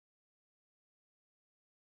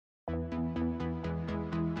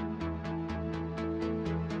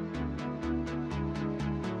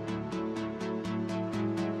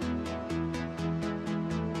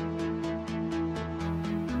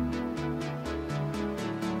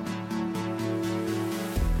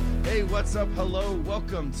Hey, what's up? Hello.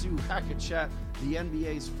 Welcome to Hack a Chat, the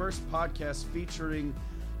NBA's first podcast featuring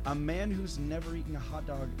a man who's never eaten a hot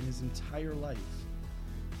dog in his entire life.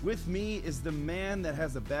 With me is the man that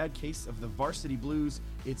has a bad case of the varsity blues.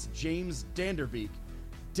 It's James Danderbeek.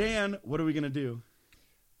 Dan, what are we going to do?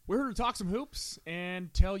 We're here to talk some hoops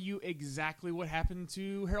and tell you exactly what happened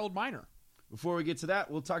to Harold Miner. Before we get to that,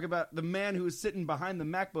 we'll talk about the man who is sitting behind the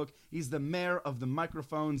MacBook. He's the mayor of the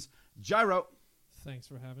microphones, Gyro. Thanks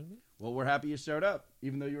for having me. Well, we're happy you showed up,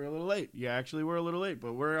 even though you were a little late. You actually were a little late,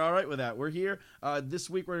 but we're all right with that. We're here. This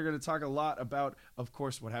week, we're going to talk a lot about, of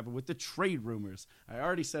course, what happened with the trade rumors. I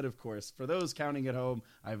already said, of course. For those counting at home,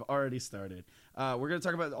 I've already started. We're going to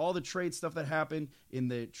talk about all the trade stuff that happened in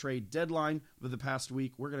the trade deadline over the past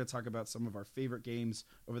week. We're going to talk about some of our favorite games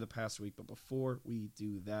over the past week. But before we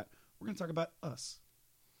do that, we're going to talk about us.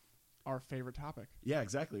 Our favorite topic. Yeah,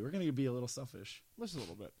 exactly. We're going to be a little selfish. Just a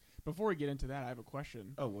little bit. Before we get into that, I have a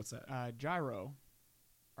question. Oh, what's that? Gyro,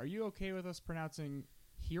 are you okay with us pronouncing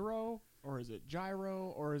hero, or is it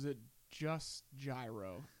gyro, or is it just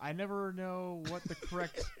gyro? I never know what the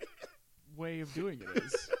correct way of doing it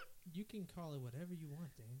is. You can call it whatever you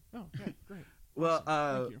want, Dan. Oh, okay, great. Well,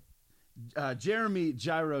 Thank you. Jeremy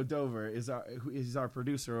Gyro Dover is our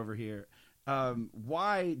producer over here.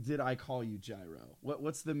 Why did I call you Gyro?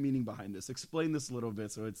 What's the meaning behind this? Explain this a little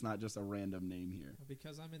bit so it's not just a random name here.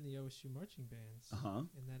 Because I'm in the OSU marching bands, Uh-huh.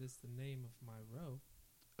 and that is the name of my row.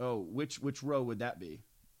 Oh, which row would that be?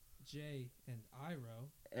 J and I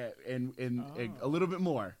row. And a little bit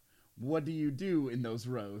more. What do you do in those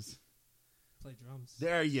rows? Play drums.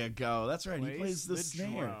 There you go. That's right. He plays the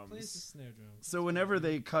snare. drums. Plays the snare drum. So whenever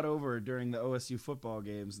they cut over during the OSU football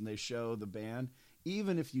games and they show the band,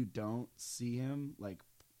 even if you don't see him, like,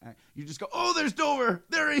 you just go, "Oh, there's Dover!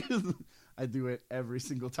 There he is!" I do it every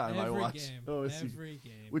single time I watch OSU. Every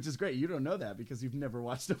game. Which is great. You don't know that because you've never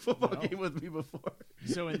watched a football game with me before.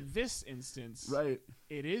 So in this instance, Right.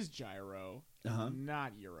 it is gyro,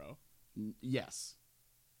 not euro. Yes.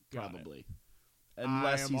 Got Probably.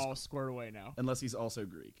 I am all squared away now. Unless he's also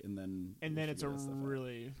Greek. And then It's a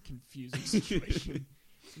really confusing situation.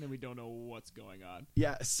 And then we don't know what's going on.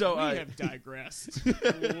 Yeah, so we have digressed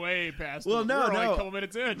way past. Well, we're only no. a couple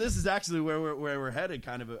minutes in. This is actually where we're headed.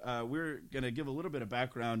 Kind of. We're gonna give a little bit of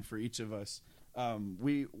background for each of us.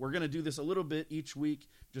 We're gonna do this a little bit each week.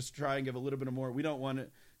 Just try and give a little bit of more. We don't want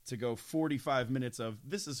it to go 45 minutes of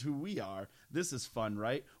this is who we are. This is fun,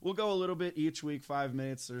 right? We'll go a little bit each week, 5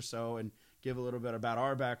 minutes or so, and give a little bit about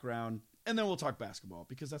our background, and then we'll talk basketball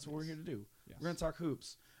because that's what we're here to do. Yes. We're gonna talk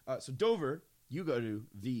hoops. So Dover. You go to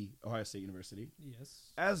the Ohio State University.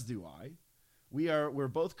 Yes. As do I. We're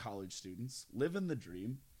both college students, living the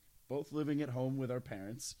dream, both living at home with our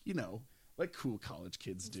parents, like cool college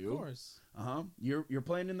kids do. Of course. You're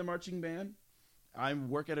playing in the marching band. I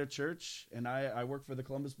work at a church, and I work for the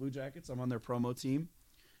Columbus Blue Jackets. I'm on their promo team.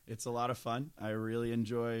 It's a lot of fun. I really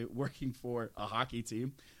enjoy working for a hockey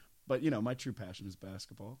team. But, my true passion is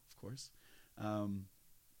basketball, of course.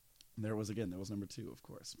 There was number 2, of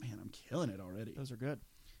course. Man, I'm killing it already. Those are good.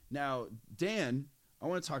 Now, Dan, I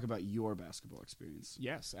want to talk about your basketball experience.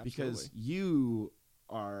 Yes, absolutely. Because you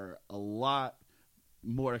are a lot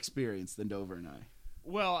more experienced than Dover and I.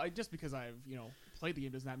 Well, just because I've played the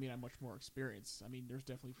game does not mean I'm much more experienced. I mean, there's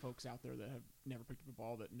definitely folks out there that have never picked up a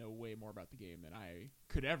ball that know way more about the game than I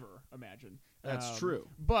could ever imagine. That's true.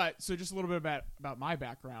 But so just a little bit about my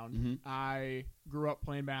background. Mm-hmm. I grew up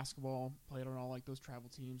playing basketball, played on all like those travel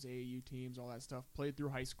teams, AAU teams, all that stuff. Played through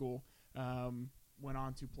high school. Went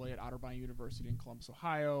on to play at Otterbein University in Columbus,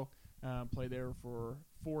 Ohio. Played there for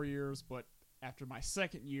 4 years, but after my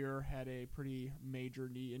second year, had a pretty major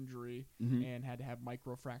knee injury and had to have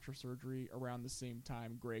microfracture surgery around the same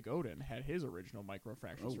time Greg Oden had his original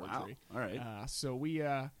microfracture surgery. Wow. All right. So we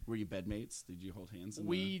were you bedmates? Did you hold hands?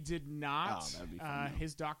 We did not. Oh, that'd be fun.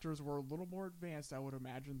 His doctors were a little more advanced, I would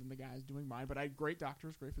imagine, than the guys doing mine. But I had great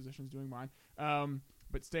doctors, great physicians doing mine.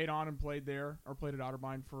 But stayed on and played there, or played at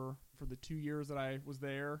Otterbein for the 2 years that I was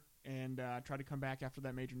there, and tried to come back after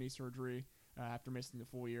that major knee surgery after missing the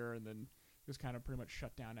full year, and then was kind of pretty much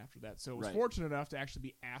shut down after that. So I was fortunate enough to actually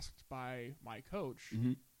be asked by my coach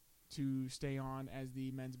to stay on as the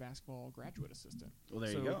men's basketball graduate assistant. Well,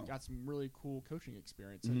 there you go. Got some really cool coaching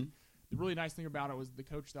experience. And the really nice thing about it was the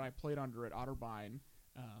coach that I played under at Otterbein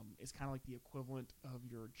is kind of like the equivalent of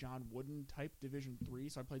your John Wooden type Division III.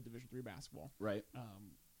 So I played Division III basketball. Right.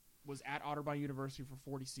 Was at Otterbein University for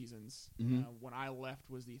 40 seasons. When I left,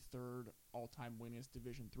 was the third all-time winningest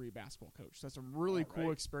Division III basketball coach. So that's a really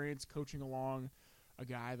cool experience coaching along a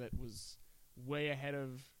guy that was way ahead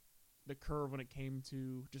of the curve when it came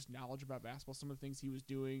to just knowledge about basketball. Some of the things he was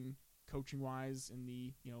doing coaching-wise in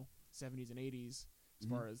the 70s and 80s. As Mhm.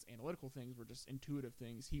 far as analytical things, were just intuitive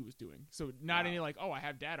things he was doing. So not any like, oh, I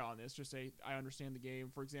have data on this. Just say I understand the game.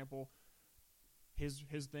 For example, his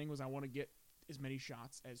thing was I want to get as many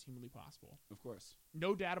shots as humanly possible. Of course.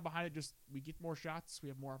 No data behind it. Just we get more shots, we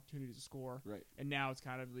have more opportunities to score. Right. And now it's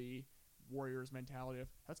kind of the Warriors mentality of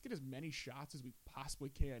let's get as many shots as we possibly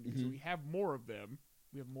can because if we have more of them,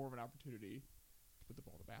 we have more of an opportunity to put the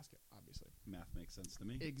ball in the basket. Obviously. Math makes sense to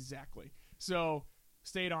me. Exactly. So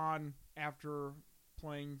stayed on after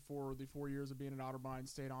playing for the 4 years of being at Otterbein,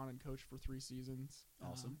 stayed on and coached for 3 seasons.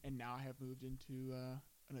 Awesome. And now I have moved into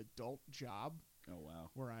an adult job Oh, wow.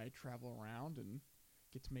 where I travel around and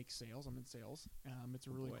get to make sales. I'm in sales. It's a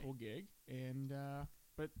Oh, really boy. cool gig, and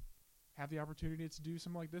but have the opportunity to do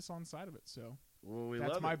something like this on the side of it. So Well, we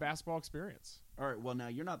that's love my it. basketball experience. All right. Well, now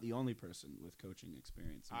you're not the only person with coaching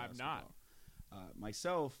experience. In I'm not. basketball.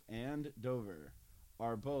 Myself and Dover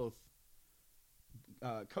are both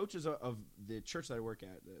coaches of the church that I work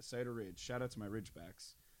at, the Cider Ridge. Shout out to my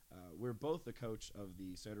Ridgebacks. We're both the coach of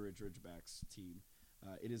the Cider Ridge Ridgebacks team.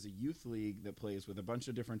 It is a youth league that plays with a bunch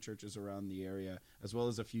of different churches around the area, as well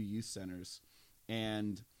as a few youth centers.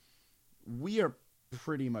 And we are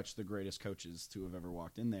pretty much the greatest coaches to have ever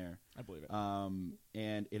walked in there. I believe it.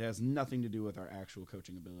 And it has nothing to do with our actual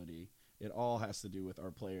coaching ability. It all has to do with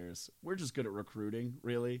our players. We're just good at recruiting,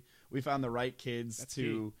 really. We found the right kids That's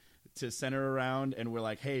to center around, and we're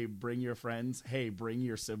like, hey, bring your friends. Hey, bring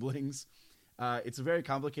your siblings. It's a very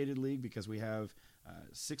complicated league because we have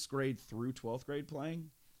 6th grade through 12th grade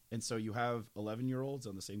playing. And so you have 11-year-olds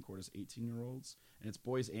on the same court as 18-year-olds, and it's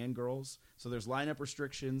boys and girls. So there's lineup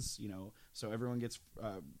restrictions, so everyone gets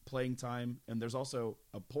playing time. And there's also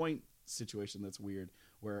a point situation that's weird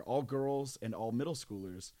where all girls and all middle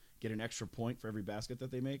schoolers get an extra point for every basket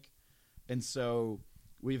that they make. And so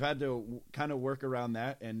we've had to kind of work around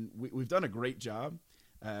that, and we've done a great job.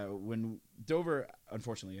 When Dover,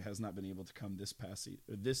 unfortunately, has not been able to come this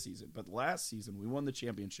season, but last season we won the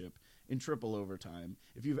championship in triple overtime.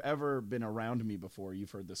 If you've ever been around me before,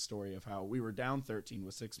 you've heard this story of how we were down 13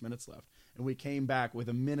 with 6 minutes left, and we came back with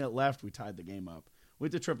a minute left. We tied the game up.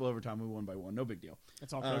 Went to triple overtime. We won by 1. No big deal.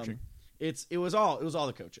 It's all coaching. It was all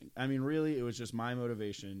the coaching. I mean, really, it was just my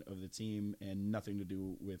motivation of the team and nothing to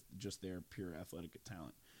do with just their pure athletic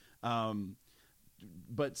talent.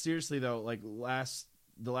 But seriously though, like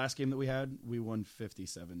the last game that we had, we won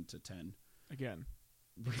 57-10. Again,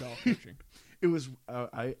 it's all coaching. It was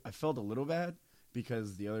I felt a little bad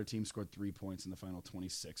because the other team scored 3 points in the final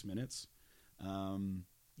 26 minutes.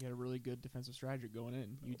 You had a really good defensive strategy going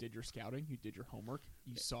in. You did your scouting. You did your homework.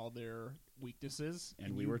 You saw their weaknesses,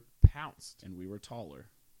 And we you were- pounced, And we were taller.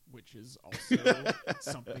 which is also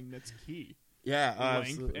something that's key. Yeah, Length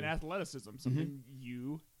absolutely. and athleticism, something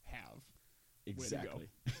you have. Exactly.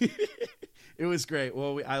 It was great.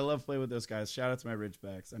 Well, I love playing with those guys. Shout out to my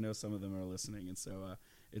Ridgebacks. I know some of them are listening, and so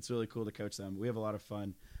it's really cool to coach them. We have a lot of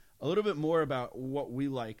fun. A little bit more about what we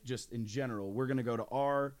like just in general. We're going to go to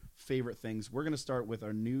our favorite things. We're going to start with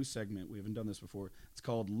our new segment. We haven't done this before. It's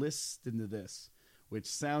called List into This, which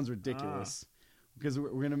sounds ridiculous because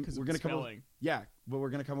we're going to come up. Spelling. Yeah, but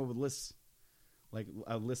we're going to come up with lists, like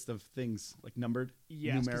a list of things, like numbered,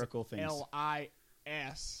 Yes, 'cause numerical things. LISTEN.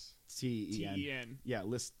 TEN. Yeah,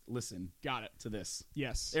 listen Got it. to this.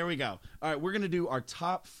 Yes. There we go. All right, we're going to do our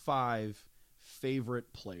top 5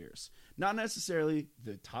 favorite players. Not necessarily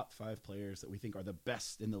the top 5 players that we think are the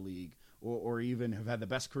best in the league or even have had the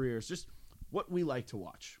best careers, just what we like to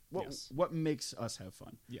watch. What makes us have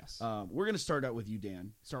fun. Yes. We're going to start out with you,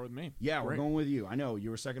 Dan. Start with me. Yeah, we're Great. going with you. I know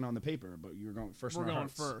you were second on the paper, but you were going first. We're in our going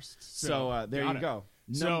hearts. first. So there got you it. go.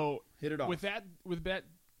 So hit it off. with that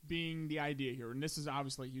being the idea here, and this is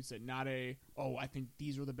obviously, like you said, not I think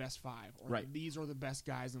these are the best 5, or Right. these are the best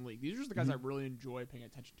guys in the league. These are just the guys I really enjoy paying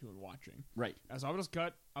attention to and watching. Right. So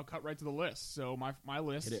I'll cut right to the list. So my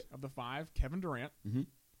list Hit it. of the 5: Kevin Durant, Mhm.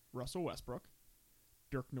 Russell Westbrook,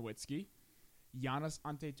 Dirk Nowitzki, Giannis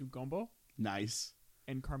Antetokounmpo, Nice.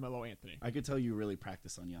 and Carmelo Anthony. I could tell you really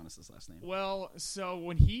practiced on Giannis's last name. Well, so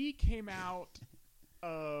when he came out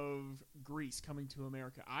of Greece coming to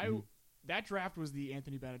America, that draft was the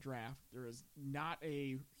Anthony Bennett draft. There is not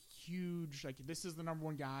a huge, this is the number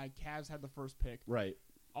 1 guy. Cavs had the first pick. Right.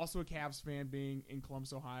 Also a Cavs fan, being in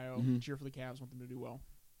Columbus, Ohio. Mhm. Cheer for the Cavs, want them to do well.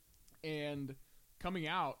 And coming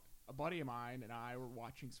out, a buddy of mine and I were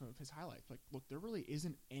watching some of his highlights. Like, look, there really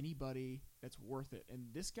isn't anybody that's worth it.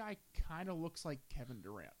 And this guy kind of looks like Kevin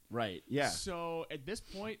Durant. Right. Yeah. So at this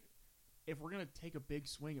point, if we're going to take a big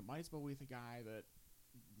swing, it might as well be with a guy that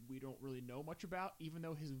we don't really know much about, even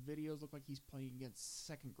though his videos look like he's playing against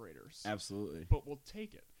second graders. Absolutely. But we'll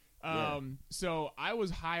take it. Yeah. So I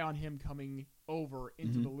was high on him coming over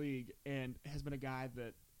into Mhm. the league, and has been a guy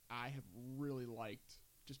that I have really liked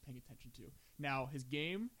just paying attention to. Now, his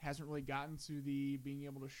game hasn't really gotten to the being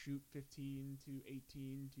able to shoot 15 to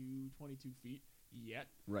 18 to 22 feet yet,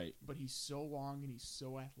 Right. but he's so long and he's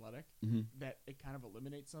so athletic Mhm. that it kind of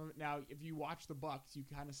eliminates some of it. Now, if you watch the Bucks, you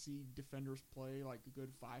kind of see defenders play like a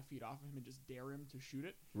good 5 feet off of him and just dare him to shoot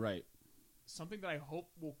it. Right. Something that I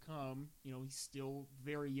hope will come. He's still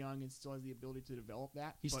very young and still has the ability to develop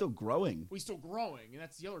that. He's but still growing. he's still growing, and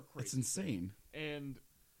that's the other crazy. It's insane. And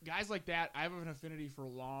guys like that, I have an affinity for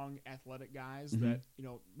long, athletic guys Mhm.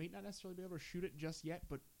 that may not necessarily be able to shoot it just yet,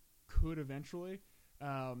 but could eventually.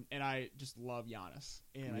 And I just love Giannis,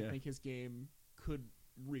 and I Yeah. think his game could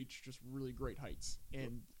reach just really great heights.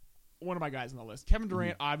 And one of my guys on the list, Kevin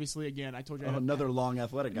Durant, obviously, again, I told you I Oh, have another long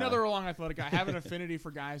athletic guy. another long athletic guy. I have an affinity for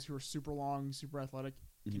guys who are super long, super athletic,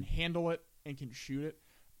 can Mhm. handle it, and can shoot it.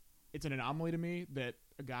 It's an anomaly to me that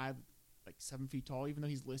a guy like 7 feet tall, even though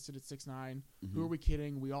he's listed at 6'9", who are we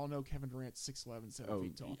kidding? We all know Kevin Durant's 6'11", 7 Oh,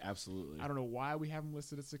 feet tall. absolutely. I don't know why we have him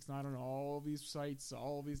listed at 6'9" on all of these sites,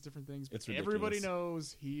 all of these different things. It's But everybody ridiculous.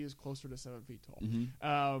 knows he is closer to 7 feet tall.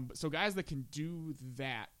 Mhm. So guys that can do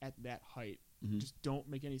that at that height Mhm. just don't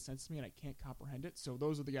make any sense to me, and I can't comprehend it. So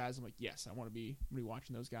those are the guys I'm like, yes, I want to be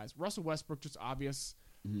watching those guys. Russell Westbrook, just obvious,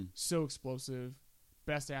 Mhm. so explosive,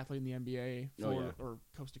 best athlete in the NBA, Oh, yeah. or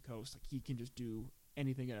coast to coast. Like, he can just do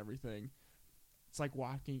anything and everything. It's like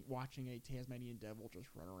watching a Tasmanian devil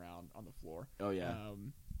just run around on the floor. Oh yeah.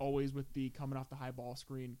 Always with the coming off the high ball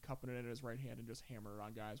screen, cupping it in his right hand, and just hammering it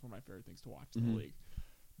on guys. One of my favorite things to watch in Mhm. the league.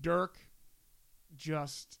 Dirk,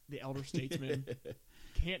 just the elder statesman.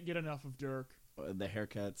 Can't get enough of Dirk. The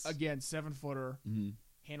haircuts. Again, 7-footer, Mhm.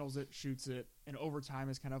 handles it, shoots it, and over time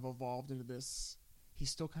has kind of evolved into this. He's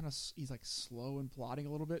still he's like slow and plodding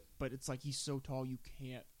a little bit, but it's like he's so tall you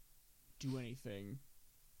can't do anything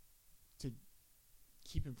to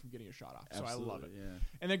keep him from getting a shot off. So I love it. Absolutely, Yeah.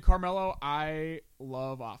 And then Carmelo, I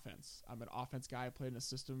love offense. I'm an offense guy. I played in a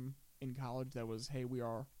system in college that was, hey, we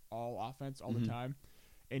are all offense all Mhm. the time.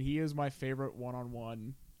 And he is my favorite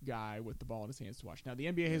one-on-one guy with the ball in his hands to watch. Now, the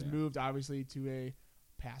NBA has Yeah. moved, obviously, to a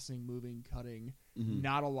passing, moving, cutting. Mhm.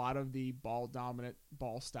 Not a lot of the ball-dominant,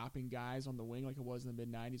 ball-stopping guys on the wing like it was in the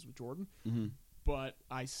mid-'90s with Jordan. Mhm. But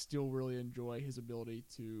I still really enjoy his ability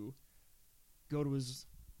to go to his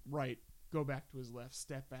right, go back to his left,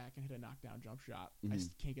 step back, and hit a knockdown jump shot. I Mhm.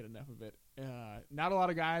 just can't get enough of it. Not a lot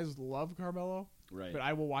of guys love Carmelo, Right. but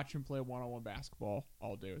I will watch him play one-on-one basketball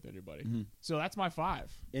all day with anybody. Mhm. So that's my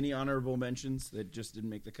 5. Any honorable mentions that just didn't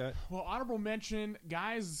make the cut? Well, honorable mention,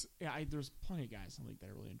 guys. Yeah, there's plenty of guys in the league that I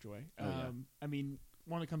really enjoy. Oh, yeah. I mean,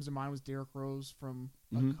 one that comes to mind was Derrick Rose from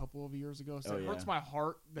Mhm. a couple of years ago. So Oh, it hurts yeah. my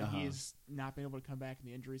heart that Uh-huh. he has not been able to come back, and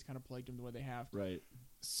the injuries kind of plagued him the way they have. Right.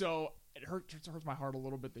 So it hurts my heart a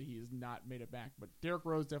little bit that he has not made it back. But Derrick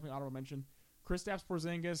Rose, definitely honorable mention. Kristaps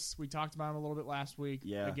Porzingis, we talked about him a little bit last week.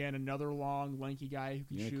 Yeah. Again, another long, lanky guy who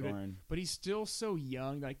can shoot it. Unicorn. But he's still so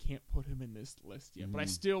young that I can't put him in this list yet. But I Mhm.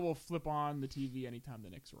 still will flip on the TV anytime the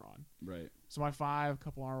Knicks are on. Right. So my 5,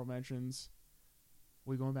 couple honorable mentions.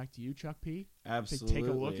 We going back to you, Chuck P? Absolutely. To take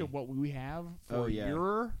a look at what we have for Oh, yeah.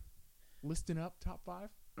 your listing up top 5.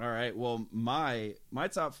 All right. Well, my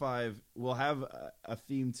top 5 will have a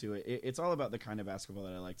theme to it. It's all about the kind of basketball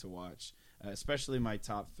that I like to watch, especially my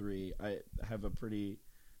top 3. I have a pretty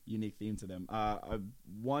unique theme to them.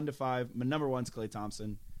 1 to 5. My number 1's Klay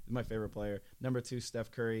Thompson. He's my favorite player. Number 2, Steph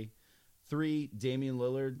Curry. 3, Damian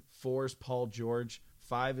Lillard. 4 is Paul George.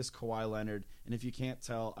 5 is Kawhi Leonard. And if you can't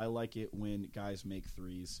tell, I like it when guys make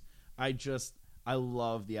threes. I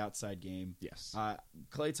love the outside game. Yes.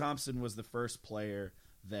 Klay Thompson was the first player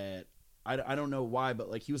that I don't know why, but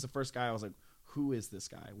like he was the first guy I was like, who is this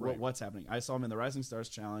guy? Right. What's happening? I saw him in the Rising Stars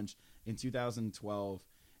Challenge in 2012,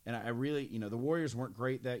 and I really, the Warriors weren't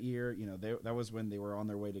great that year. That was when they were on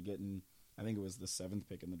their way to getting, I think it was the 7th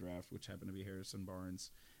pick in the draft, which happened to be Harrison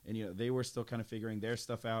Barnes, and they were still kind of figuring their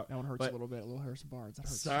stuff out. That one hurts but- a little bit. A little Harrison Barnes. That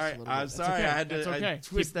hurts Sorry, just a little I'm bit. That's sorry. okay. I had That's to okay.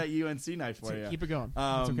 twist that UNC knife for you. Keep it going.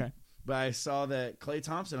 That's okay. But I saw that Klay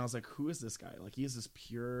Thompson. I was like, "Who is this guy? Like, he has this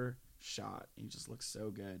pure shot. He just looks so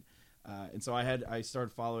good." And so I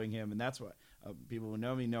started following him, and that's what people who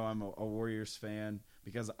know me know. I'm a Warriors fan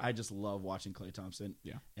because I just love watching Klay Thompson.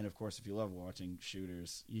 Yeah. And of course, if you love watching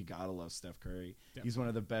shooters, you gotta love Steph Curry. Definitely. He's one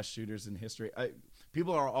of the best shooters in history.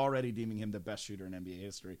 People are already deeming him the best shooter in NBA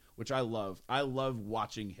history, which I love. I love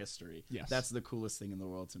watching history. Yes. That's the coolest thing in the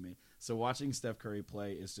world to me. So watching Steph Curry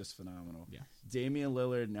play is just phenomenal. Yeah. Damian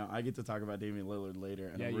Lillard. Now I get to talk about Damian Lillard later,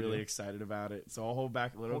 and Yeah, I'm you really do. excited about it. So I'll hold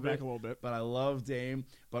back a little Hold bit. back a little bit. But I love Dame.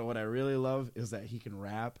 But what I really love is that he can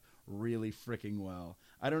rap really freaking well.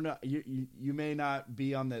 I don't know. You may not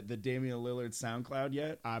be on the Damian Lillard SoundCloud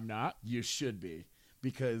yet. I'm not. You should be.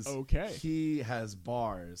 Because Okay. he has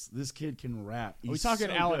bars. This kid can rap. Are we He's talking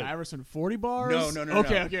so Allen good. Iverson 40 bars? No.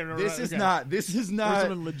 Okay. No, This is okay. not. This is Or not.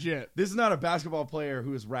 something legit. This is not a basketball player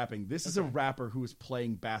who is rapping. This is a Okay. rapper who is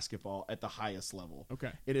playing basketball at the highest level.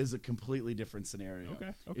 Okay. It is a completely different scenario.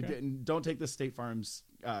 Okay. It didn't- don't take the State Farm's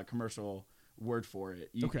commercial word for it.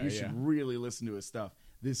 You Okay, should yeah. really listen to his stuff.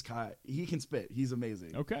 This guy, he can spit. He's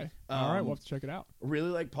amazing. Okay. All right. Um, We'll have to check it out.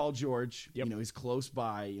 Really like Paul George. Yep. You know, he's close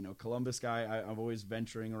by. You know, Columbus guy. I'm always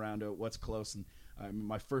venturing around to what's close. And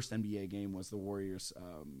my first NBA game was the Warriors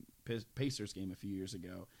Pacers game a few years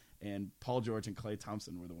ago. And Paul George and Klay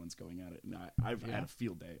Thompson were the ones going at it. And I've had a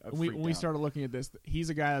field day. When we started looking at this,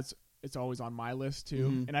 he's a guy it's always on my list too,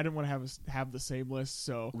 Mhm. and I didn't want to have the same list,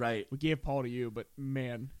 so Right. we gave Paul to you. But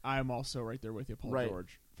man, I am also right there with you, Paul Right.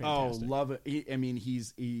 George. Fantastic. Oh, love it.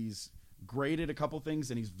 He's great at a couple things,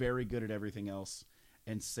 and he's very good at everything else.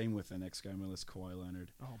 And same with the next guy on my list, Kawhi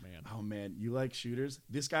Leonard. Oh man. Oh man, you like shooters?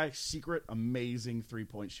 This guy, secret, amazing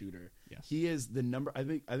 3-point shooter. Yes. He is the number. I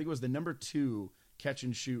think it was the number 2 catch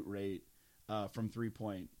and shoot rate from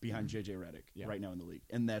 3-point behind JJ Redick Yeah. right now in the league,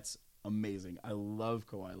 and that's amazing. I love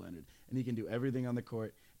Kawhi Leonard, and he can do everything on the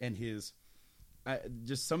court. And his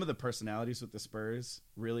just some of the personalities with the Spurs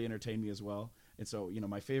really entertain me as well. And so, you know,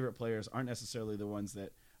 my favorite players aren't necessarily the ones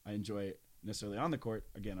that I enjoy necessarily on the court.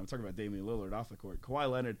 Again, I'm talking about Damian Lillard off the court. Kawhi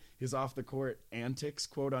Leonard, his off the court antics,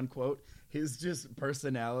 quote unquote, his just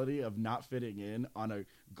personality of not fitting in on a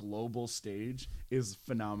global stage is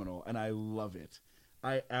phenomenal, and I love it.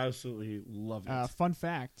 I absolutely love it. Fun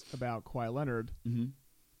fact about Kawhi Leonard: Mhm.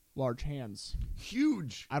 large hands.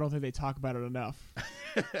 Huge. I don't think they talk about it enough.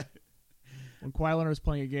 When Kawhi Leonard is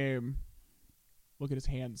playing a game, look at his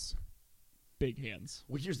hands. Big hands.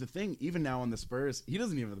 Well, here's the thing. Even now on the Spurs, he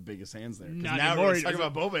doesn't even have the biggest hands there. 'Cause Not now anymore. we're He talking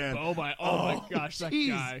doesn't. about Boban. Oh my Oh, gosh, that jeez.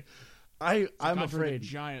 guy. I'm God, for a afraid.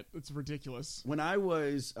 giant. It's ridiculous. When I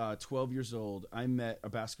was 12 years old, I met a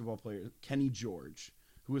basketball player, Kenny George,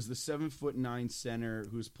 who was the 7'9" center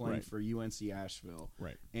who was playing Right. for UNC Asheville.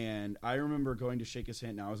 Right. And I remember going to shake his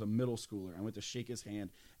hand. Now I was a middle schooler. I went to shake his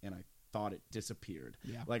hand, and I thought it disappeared.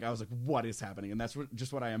 Yeah. Like I was like, "What is happening?" And that's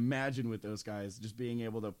just what I imagine with those guys, just being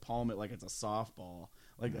able to palm it like it's a softball.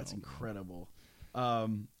 Like that's Oh, man. incredible.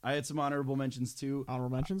 I had some honorable mentions too.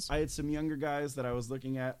 Honorable mentions? I had some younger guys that I was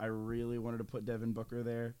looking at. I really wanted to put Devin Booker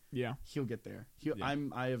there. Yeah. He'll get there. Yeah.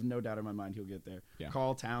 I have no doubt in my mind he'll get there. Yeah.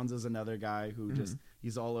 Karl Towns is another guy who just Mm-hmm.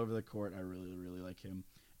 he's all over the court. I really, really like him.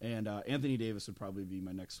 And Anthony Davis would probably be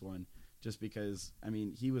my next one, just because I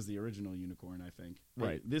mean he was the original unicorn. I think.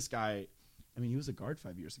 Right. And this guy, I mean he was a guard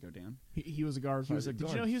 5 years ago, Dan. He was a guard. He was a Did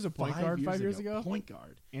guard. you know he was a point guard 5 years ago? Point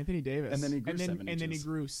guard. Anthony Davis. And then he grew 7 And then he inches.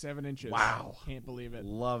 grew 7 inches. Wow. Can't believe it.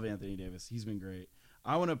 Love Anthony Davis. He's been great.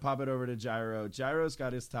 I want to pop it over to Gyro. Gyro's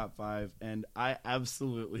got his top 5, and I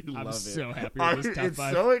absolutely love it. so happy with his top it's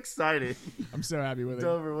 5. so exciting. I'm so happy with it.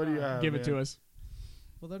 Dover, what do you have? Give it to man? us.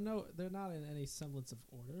 Well, they're not in any semblance of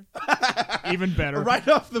order. Even better. Right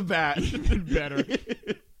off the bat. Even better.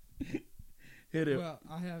 Hit it. Well,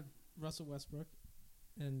 I have Russell Westbrook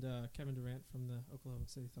and Kevin Durant from the Oklahoma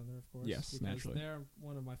City Thunder, of course. Yes, because naturally. they're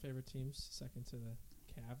one of my favorite teams, second to the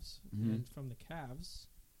Cavs. Mhm. And from the Cavs,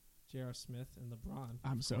 J.R. Smith and LeBron.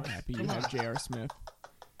 I'm so happy you have J.R. Smith.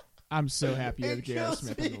 I'm so happy you have It J.R. kills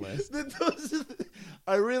Smith me on the list. that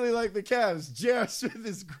I really like the Cavs. J.R. Smith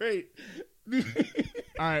is great.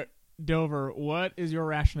 All right, Dover, what is your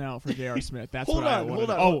rationale for J.R. Smith? That's hold what I on, wanted. hold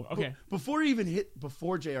on. Oh, okay.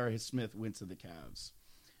 Before J.R. Smith went to the Cavs,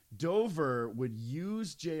 Dover would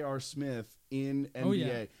use J.R. Smith in NBA. Oh,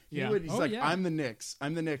 yeah. Yeah. He's Oh, like, yeah. I'm the Knicks,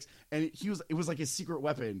 and it was like his secret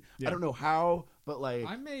weapon. Yeah. I don't know how, but like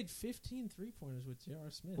I made 15 3-pointers with J.R.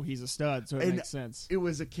 Smith. Well, he's a stud, so it And- makes sense. it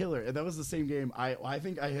was a killer. And that was the same game. I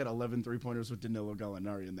think I hit 11 3-pointers with Danilo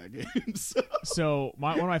Gallinari in that game. So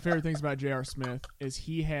one of my favorite things about J.R. Smith is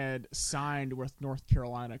he had signed with North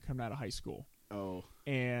Carolina coming out of high school. Oh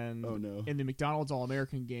And no. in the McDonald's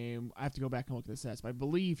All-American game, I have to go back and look at the stats, but I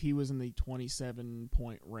believe he was in the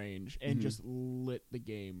 27-point range and Mhm. just lit the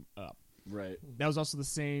game up. Right. That was also the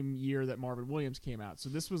same year that Marvin Williams came out. So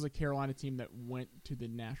this was a Carolina team that went to the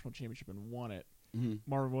national championship and won it. Mm-hmm.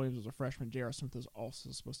 Marvin Williams was a freshman. J.R. Smith was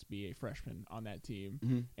also supposed to be a freshman on that team.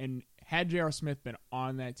 Mm-hmm. And had J.R. Smith been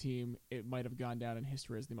on that team, it might have gone down in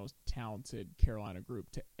history as the most talented Carolina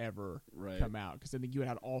group to ever Right. come out. Because I think you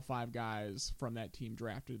had all 5 guys from that team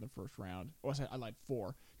drafted in the first round. Or I lied,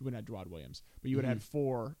 4. You wouldn't have Jawad Williams. But you would have had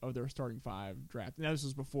 4 of their starting 5 drafted. Now this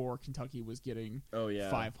was before Kentucky was getting Oh yeah.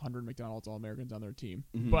 500 McDonald's All-Americans on their team.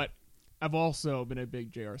 Mhm. But I've also been a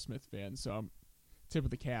big J.R. Smith fan, so I'm tip of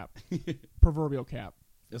the cap. Proverbial cap.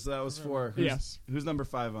 So that was 4. Yes. Who's number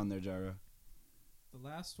 5 on there, Gyro? The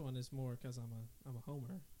last one is more because I'm a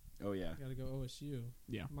homer. Oh, yeah. Got to go OSU.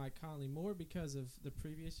 Yeah. Mike Conley, more because of the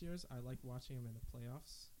previous years. I like watching him in the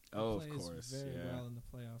playoffs. Oh, He of plays course. very Yeah. well in the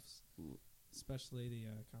playoffs, Ooh. especially the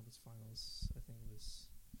conference finals. I think it was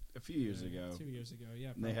A few years ago. 2 years ago.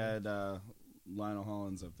 Yeah, They probably. had Lionel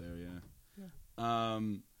Hollins up there, yeah. Yeah.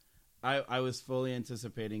 I was fully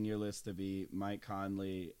anticipating your list to be Mike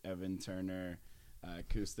Conley, Evan Turner,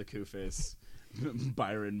 Kusta Kufis,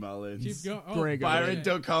 Byron Mullins. Keep going. Oh, Greg Byron, yeah.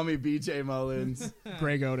 don't call me BJ Mullins.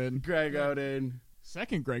 Greg Oden. Greg Oden.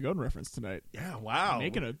 Second Greg Oden reference tonight. Yeah, wow.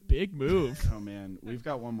 Making a big move. Oh, man. We've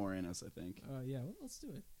got one more in us, I think. Yeah, well, let's do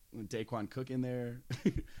it. Daquan Cook in there.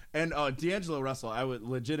 And D'Angelo Russell, I would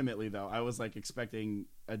legitimately, though, I was like expecting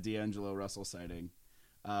a D'Angelo Russell sighting,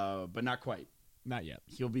 but not quite. Not yet.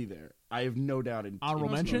 He'll be there. I have no doubt in Honorable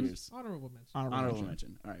in mention? years. Honorable mention. Honorable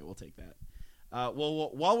mention. All right, we'll take that.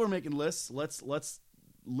 Well, while we're making lists, let's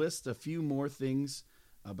list a few more things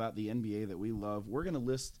about the NBA that we love. We're going to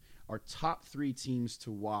list our top 3 teams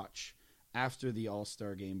to watch after the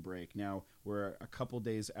All-Star Game break. Now, we're a couple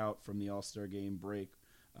days out from the All-Star Game break.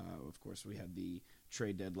 Of course, we had the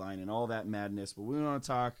trade deadline and all that madness, but we want to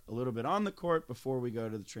talk a little bit on the court before we go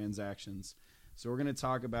to the transactions. So we're going to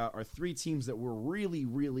talk about our 3 teams that we're really,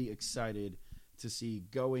 really excited to see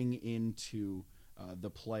going into the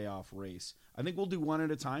playoff race. I think we'll do one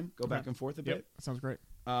at a time, go back and forth a bit. That sounds great.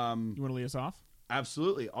 You Um, want to lead us off?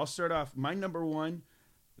 absolutely. I'll start off. My number 1,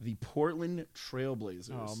 the Portland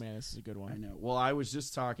Trailblazers. Oh, man, this is a good I one. know. Well, I was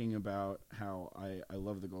just talking about how I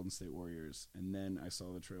love the Golden State Warriors, and then I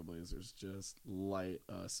saw the Trailblazers just light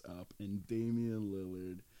us up, and Damian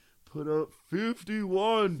Lillard put up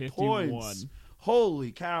 51 points.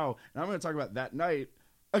 Holy cow. And I'm going to talk about that night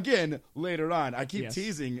again later on. I keep Yes.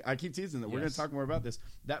 teasing that. We're going Yes. to talk more about this.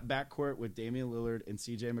 That backcourt with Damian Lillard and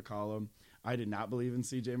CJ McCollum. I did not believe in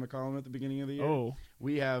CJ McCollum at the beginning of the year. Oh,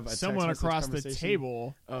 We have a text someone message across the conversation.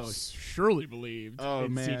 table surely believed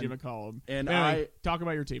in man. CJ McCollum. And Anyway, talk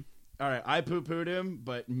about your team. All right, I poo-pooed him,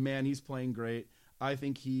 but man, he's playing great. I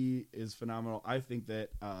think he is phenomenal. I think that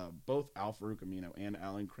both Al-Farouq Amino and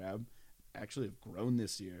Alan Crabb actually have grown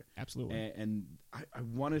this year. Absolutely. And I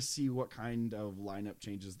want to see what kind of lineup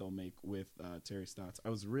changes they'll make with Terry Stotts. I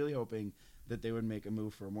was really hoping that they would make a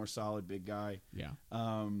move for a more solid big guy. Yeah.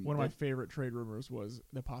 One One of my favorite trade rumors was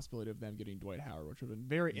the possibility of them getting Dwight Howard, which would have been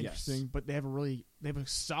very Yes. interesting. But they have a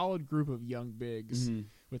solid group of young bigs Mhm.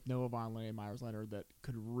 with Noah Vonleh and Myers Leonard that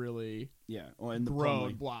could really Yeah. Oh, and the grow Plumlee.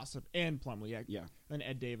 and blossom. And Plumlee, yeah. Yeah. And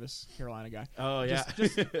Ed Davis, Carolina guy. Oh, yeah.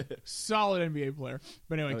 Just solid NBA player.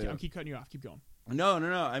 But anyway, Oh, yeah. I'll keep cutting you off. Keep going. No.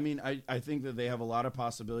 I mean, I think that they have a lot of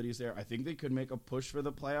possibilities there. I think they could make a push for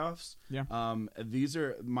the playoffs. Yeah. These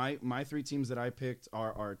are my 3 teams that I picked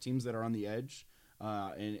are teams that are on the edge,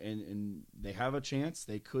 and they have a chance.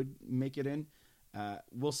 They could make it in.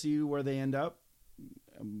 We'll see where they end up.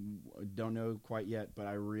 Don't know quite yet, but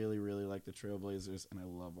I really, really like the Trailblazers, and I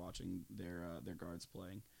love watching their guards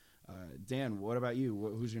playing. Dan, what about you?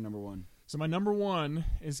 Who's your number 1? So my number 1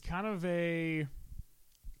 is kind of an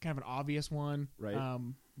obvious one, Right.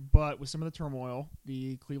 But with some of the turmoil,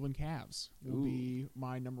 the Cleveland Cavs will Ooh. be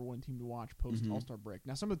my number 1 team to watch post Mhm. All-Star break.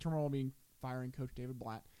 Now, some of the turmoil being firing Coach David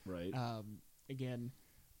Blatt. Right. Again,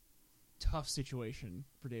 tough situation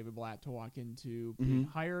for David Blatt to walk into being Mhm.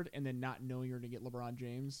 hired and then not knowing you're going to get LeBron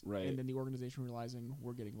James, Right. and then the organization realizing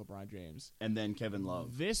we're getting LeBron James. And then Kevin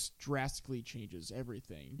Love. This drastically changes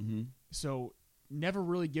everything. Mm-hmm. So never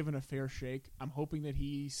really given a fair shake. I'm hoping that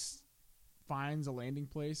he finds a landing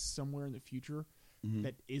place somewhere in the future Mm-hmm.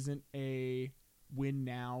 that isn't a win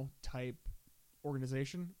now type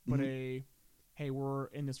organization, but Mhm. hey, we're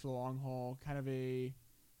in this for the long haul, kind of a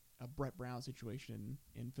Brett Brown situation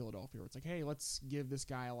in Philadelphia where it's like, hey, let's give this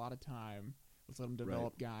guy a lot of time. Let's let him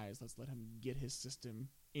develop guys. Let's let him get his system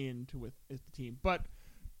into with the team. But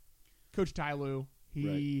Coach Ty Lue,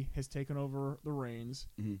 he has taken over the reins.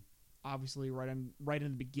 Mhm. Obviously, right in the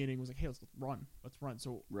beginning was like, hey, let's run.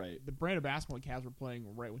 So Right. the brand of basketball the Cavs were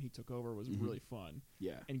playing right when he took over was Mhm. really fun.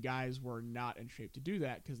 Yeah. And guys were not in shape to do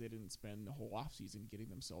that because they didn't spend the whole offseason getting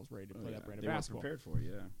themselves ready to play that brand of They basketball. weren't prepared for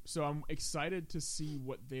it, yeah. So I'm excited to see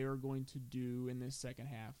what they're going to do in this second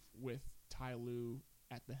half with Ty Lue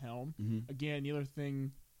at the helm. Mm-hmm. Again, the other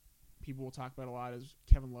thing people will talk about a lot is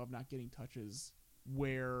Kevin Love not getting touches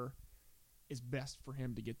where is best for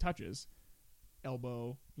him to get touches.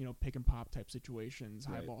 Elbow, pick and pop type situations,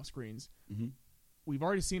 high Right. ball screens. Mm-hmm. We've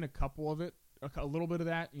already seen a couple of it, a little bit of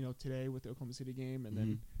that, today with the Oklahoma City game and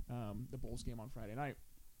then the Bulls game on Friday night.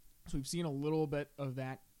 So we've seen a little bit of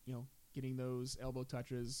that, getting those elbow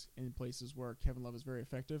touches in places where Kevin Love is very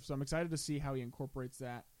effective. So I'm excited to see how he incorporates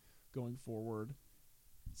that going forward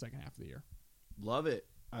second half of the year. Love it.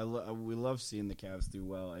 We love seeing the Cavs do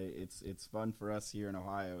well. It's fun for us here in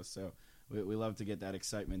Ohio, so we love to get that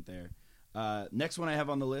excitement there. Next one I have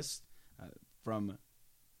on the list from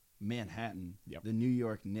Manhattan, the New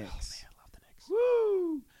York Knicks. Oh, man, I love the Knicks.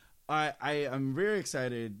 Woo! I'm very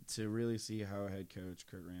excited to really see how head coach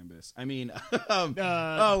Kurt Rambis. I mean,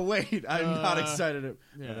 oh wait, I'm not excited about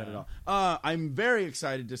that at all. I'm very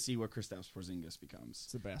excited to see what Kristaps Porzingis becomes.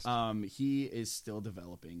 It's the best. He is still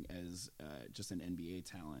developing as just an NBA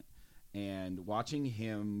talent, and watching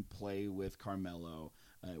him play with Carmelo,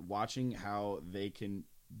 watching how they can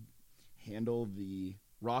handle the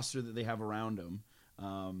roster that they have around him.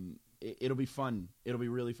 It'll be fun. It'll be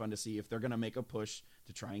really fun to see if they're going to make a push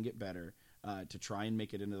to try and get better, to try and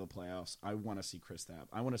make it into the playoffs. I want to see Kristaps.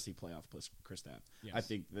 I want to see playoff Kristaps. Yes. I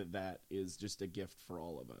think that is just a gift for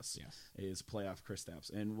all of us. Yes. Is playoff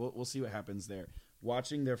Kristaps, and we'll see what happens there.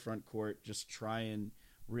 Watching their front court just try and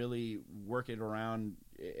really work it around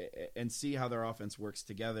and see how their offense works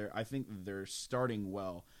together. I think they're starting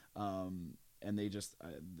well. And they just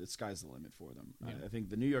the sky's the limit for them. Yeah. I think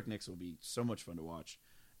the New York Knicks will be so much fun to watch,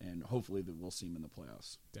 and hopefully we'll see them in the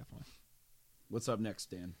playoffs. Definitely. What's up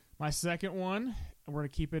next, Dan? My second one, we're going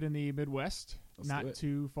to keep it in the Midwest, Let's do not it.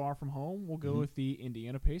 too far from home. We'll go with the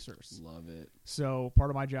Indiana Pacers. Love it. So part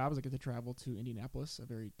of my job is I get to travel to Indianapolis a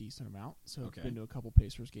very decent amount. So Okay. I've been to a couple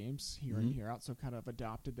Pacers games here and here out. So kind of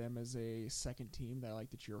adopted them as a second team that I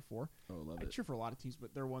like to cheer for. Oh, love I it. cheer for a lot of teams,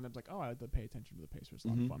 but they're one that's like, oh, I like to pay attention to the Pacers. It's a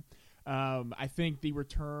lot of fun. I think the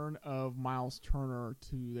return of Miles Turner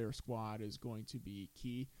to their squad is going to be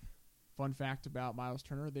key. Fun fact about Miles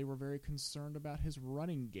Turner, they were very concerned about his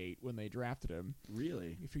running gait when they drafted him.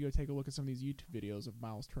 Really? If you go take a look at some of these YouTube videos of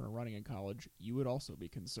Miles Turner running in college, you would also be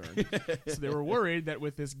concerned. So they were worried that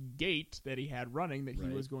with this gait that he had running, that he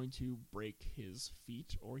Right. was going to break his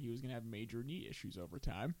feet or he was going to have major knee issues over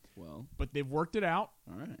time. Well, But they've worked it out.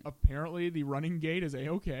 all right. Apparently, the running gait is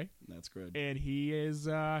A-okay. That's good. And he is...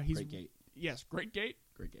 he's Great gate. Yes, great gait.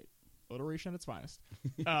 Great gate. Alliteration at its finest.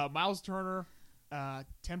 Miles Turner,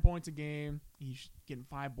 10 points a game. He's getting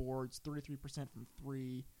 5 boards, 33% from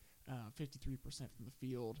 3, 53% from the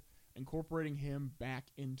field. Incorporating him back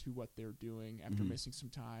into what they're doing after missing some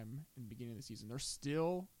time in the beginning of the season. They're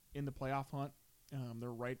still in the playoff hunt.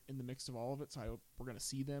 They're right in the mix of all of it, so I hope we're going to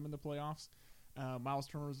see them in the playoffs. Miles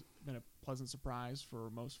Turner's been a pleasant surprise for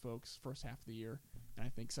most folks first half of the year. And I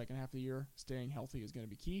think second half of the year, staying healthy is going to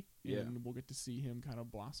be key. Yeah. And we'll get to see him kind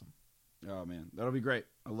of blossom. Oh, man. That'll be great.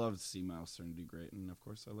 I love to see Miles Turner do great. And, of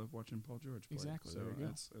course, I love watching Paul George play. Exactly. So There you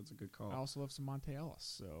go. that's a good call. I also love some Monte Ellis,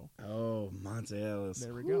 so Oh, Monte Ellis.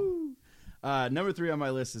 there we go. Number 3 on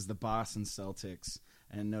my list is the Boston Celtics.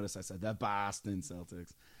 And notice I said the Boston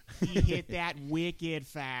Celtics. He hit that wicked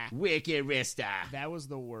fast. Wicked Rista. That was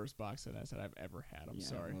the worst box set I've ever had. I'm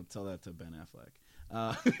sorry. Well, tell that to Ben Affleck.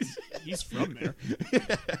 He's from there.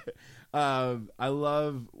 I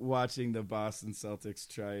love watching the Boston Celtics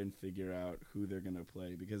try and figure out who they're going to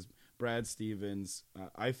play because Brad Stevens,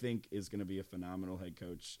 I think, is going to be a phenomenal head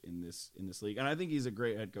coach in this league, and I think he's a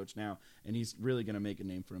great head coach now, and he's really going to make a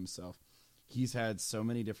name for himself. He's had so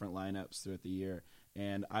many different lineups throughout the year,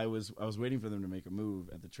 and I was waiting for them to make a move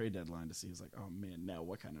at the trade deadline to see. He's like, oh man, now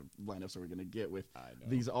what kind of lineups are we going to get with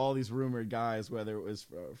all these rumored guys, whether it was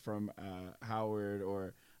from Howard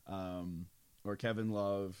or Kevin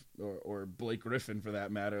Love or Blake Griffin for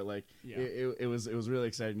that matter. Like it was really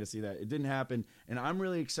exciting to see that. It didn't happen, and I'm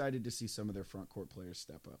really excited to see some of their front court players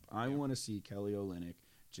step up. I want to see Kelly Olynyk,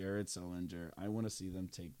 Jared Sullinger. I want to see them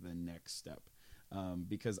take the next step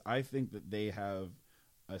because I think that they have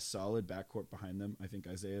a solid backcourt behind them. I think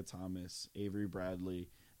Isaiah Thomas, Avery Bradley,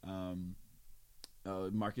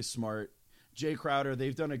 Marcus Smart, Jay Crowder,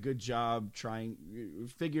 they've done a good job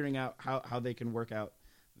figuring out how they can work out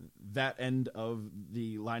that end of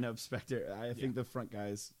the lineup specter. I think the front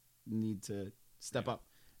guys need to step up,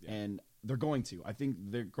 and they're going to. I think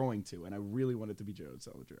they're going to, and I really want it to be Jared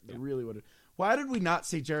Sullinger. I really wanted. Why did we not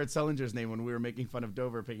say Jared Sullinger's name when we were making fun of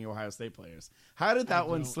Dover picking Ohio State players? How did that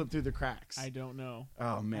one slip through the cracks? I don't know.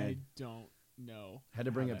 Oh, man. I don't know. Had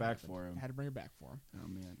to bring how it that back happened. for him. Had to bring it back for him. Oh,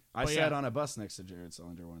 man. I sat on a bus next to Jared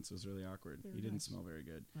Sullinger once. It was really awkward. He didn't smell very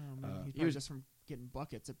good. Oh, man. He He was was- just from getting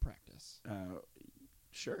buckets at practice.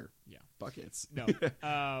 Sure. Yeah. Buckets. No.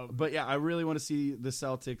 But yeah, I really want to see the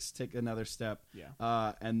Celtics take another step.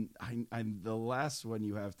 Yeah. And the last one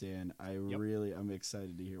you have, Dan, I'm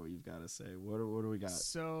excited to hear what you've got to say. What do we got?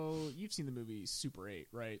 So you've seen the movie Super 8,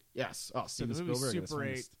 right? Yes. Oh, So Steven the movie Spielberg. Super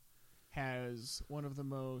 8. has one of the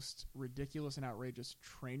most ridiculous and outrageous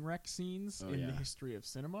train wreck scenes in the history of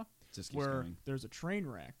cinema, Just keeps where going. there's a train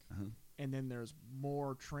wreck, Uh-huh. and then there's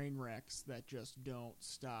more train wrecks that just don't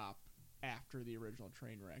stop after the original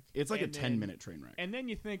train wreck. It's like And a then- 10-minute train wreck. And then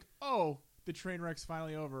you think, oh, the train wreck's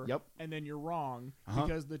finally over. Yep. And then you're wrong Uh-huh.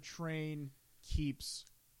 because the train keeps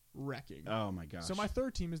wrecking. Oh my gosh. So my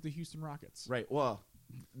third team is the Houston Rockets. Right. Well,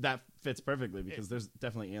 that fits perfectly because there's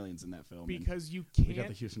definitely aliens in that film. and Because you we got the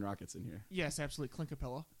can't. Houston Rockets in here. Yes, absolutely. Clint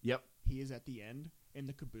Capella. Yep. He is at the end in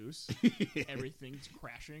the caboose. Everything's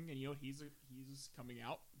crashing, and he's coming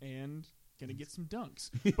out and gonna get some dunks.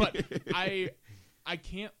 But I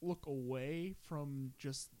can't look away from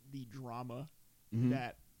just the drama Mhm.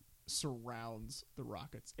 that surrounds the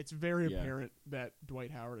Rockets. It's very Yeah. apparent that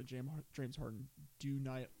Dwight Howard and James Harden do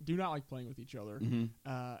not like playing with each other, Mhm.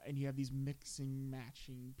 and you have these mixing,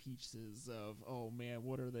 matching pieces of, oh man,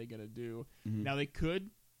 what are they gonna do? Mhm. Now they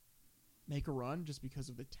could make a run just because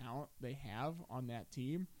of the talent they have on that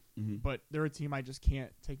team, Mhm. but they're a team I just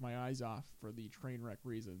can't take my eyes off for the train wreck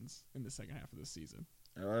reasons in the second half of this season.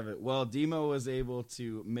 I love it. Well, Demo was able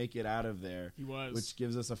to make it out of there, He was. which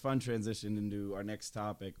gives us a fun transition into our next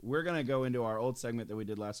topic. We're going to go into our old segment that we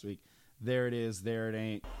did last week. There it is. There it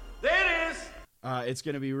ain't. There it is! It's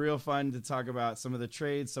going to be real fun to talk about some of the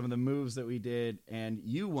trades, some of the moves that we did, and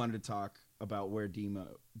you wanted to talk about where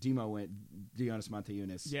Demo went, Giannis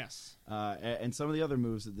Montejunas. Yes. And some of the other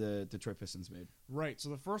moves that the Detroit Pistons made. Right. So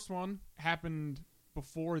the first one happened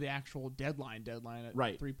before the actual deadline at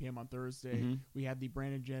Right. 3 p.m. on Thursday. Mhm. We had the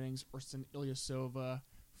Brandon Jennings, Ursan Ilyasova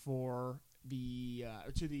for the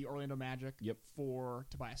to the Orlando Magic Yep. for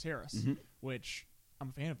Tobias Harris, Mhm. which I'm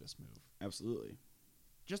a fan of this move. Absolutely.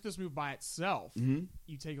 Just this move by itself, Mhm.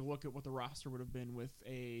 you take a look at what the roster would have been with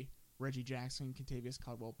a Reggie Jackson, Contavious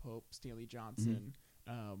Caldwell-Pope, Stanley Johnson,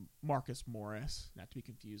 Marcus Morris, not to be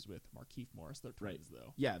confused with Markieff Morris. They're twins,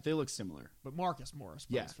 though. Yeah, they look similar. But Marcus Morris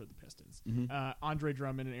plays Yeah. for the Pistons. Mhm. Andre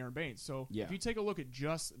Drummond and Aaron Baines. So Yeah. if you take a look at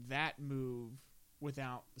just that move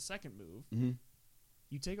without the second move, Mhm.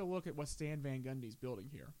 you take a look at what Stan Van Gundy's building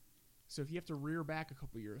here. So if you have to rear back a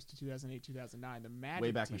couple years to 2008, 2009, the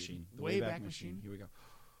Magic Wayback team, Machine. The Wayback Machine. Here we go.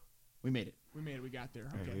 We made it. We made it. We got there.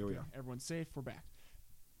 All right, Okay, here we good. go. Everyone's safe. We're back.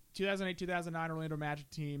 2008, 2009 Orlando Magic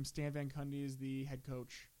team. Stan Van Gundy is the head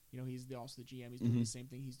coach. He's also the GM. He's doing Mhm. the same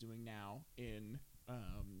thing he's doing now in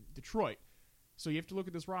Detroit. So you have to look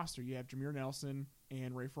at this roster. You have Jameer Nelson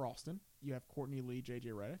and Ray Ralston. You have Courtney Lee, J.J.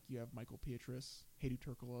 Redick. You have Michael Pietrus, Hedo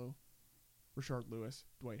Turkoglu, Rashard Lewis,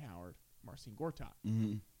 Dwight Howard, Marcin Gortat.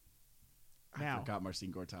 Mm-hmm. I Now- forgot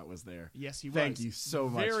Marcin Gortat was there. Yes, he was. Thank you so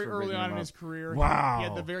much Very for early bringing on him in up. his career. Wow. He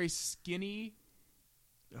had the very skinny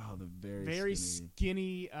Oh, the very skinny.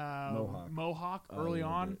 skinny Mohawk. I early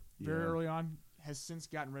love on. it. Very Yeah. early on. Has since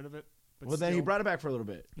gotten rid of it. But Well, then he still, brought it back for a little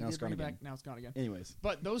bit. he Now did it's gone bring it again. back. Now it's gone again. Anyways.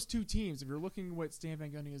 But those two teams, if you're looking at what Stan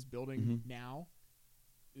Van Gundy is building Mhm. now,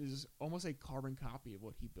 is almost a carbon copy of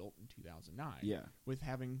what he built in 2009. Yeah. With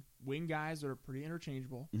having wing guys that are pretty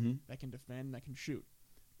interchangeable, Mm-hmm. that can defend, that can shoot.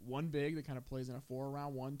 One big that kind of plays in a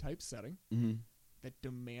 4-around-1 type setting Mm-hmm. that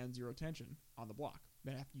demands your attention on the block.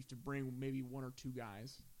 That you have to bring maybe one or two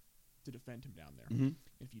guys to defend him down there. Mm-hmm. And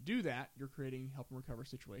if you do that, you're creating help and recover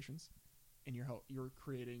situations, and you're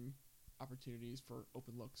creating opportunities for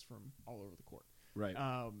open looks from all over the court. Right.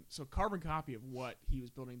 So carbon copy of what he was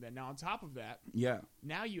building then. Now on top of that, yeah.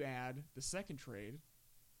 now you add the second trade,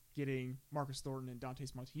 getting Marcus Thornton and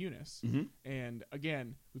Dantes Montejunas. Mm-hmm. And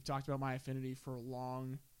again, we've talked about my affinity for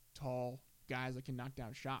long, tall guys that can knock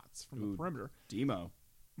down shots from the Ooh. perimeter. Demo.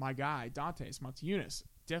 My guy, Dantes Montejunas,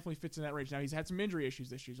 definitely fits in that range. Now, he's had some injury issues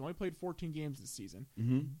this year. He's only played 14 games this season,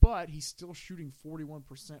 Mm-hmm. but he's still shooting 41%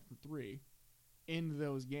 from three in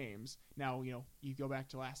those games. Now, you go back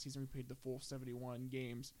to last season, we played the full 71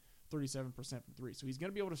 games, 37% from three. So he's going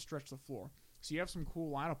to be able to stretch the floor. So you have some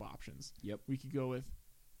cool lineup options. Yep. We could go with,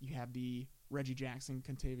 you have the Reggie Jackson,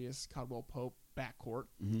 Contavious Caldwell-Pope backcourt,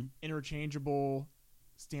 Mm-hmm. interchangeable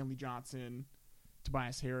Stanley Johnson,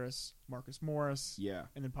 Tobias Harris, Marcus Morris, Yeah.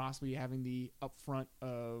 and then possibly having the upfront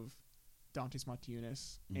of Dantes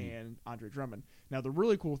Montejunas Mhm. and Andre Drummond. Now, the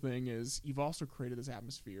really cool thing is you've also created this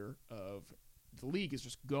atmosphere of the league is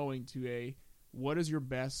just going to what is your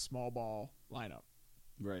best small ball lineup?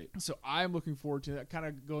 Right. So I'm looking forward to that. Kind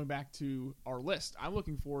of going back to our list, I'm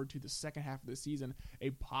looking forward to the second half of the season,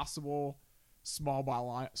 a possible small ball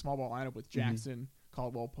lineup with Jackson,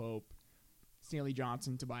 Caldwell-Pope, Stanley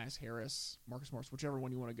Johnson, Tobias Harris, Marcus Morris, whichever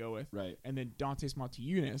one you want to go with, Right. and then Dantes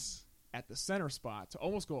Montejunas at the center spot to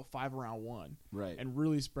almost go a 5-around-1 Right. and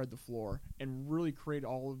really spread the floor and really create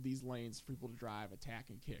all of these lanes for people to drive, attack,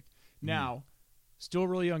 and kick. Now, still a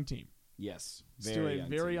really young team. Yes, Still a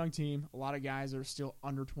very team. young team. A lot of guys are still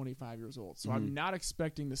under 25 years old. So Mhm. I'm not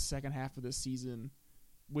expecting the second half of this season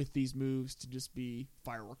with these moves to just be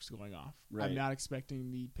fireworks going off. Right. I'm not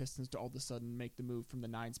expecting the Pistons to all of a sudden make the move from the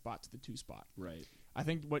 9 spot to the 2 spot. Right. I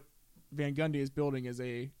think what Van Gundy is building is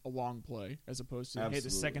a long play as opposed to, hey, the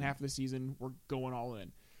Absolutely. second half of the season, we're going all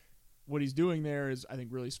in. What he's doing there is, I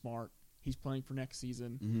think, really smart. He's playing for next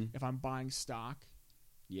season. Mm-hmm. If I'm buying stock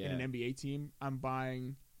Yeah. in an NBA team, I'm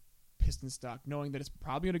buying Piston stock, knowing that it's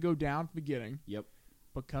probably going to go down at the beginning. Yep.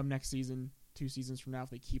 But come next season, 2 seasons from now, if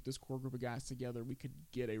they keep this core group of guys together, we could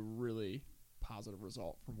get a really positive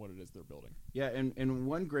result from what it is they're building. Yeah, and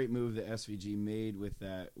one great move that SVG made with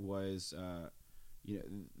that was,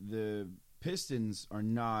 the Pistons are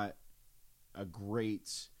not a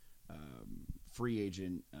great free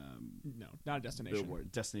agent No, not a destination.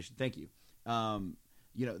 billboard destination. Thank you.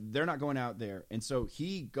 They're not going out there, and so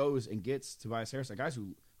he goes and gets Tobias Harris, a guy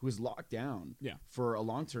who is locked down Yeah. for a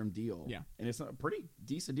long-term deal. Yeah. And it's a pretty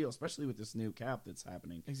decent deal, especially with this new cap that's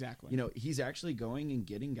happening. Exactly. He's actually going and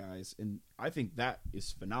getting guys, and I think that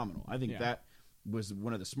is phenomenal. I think Yeah. that was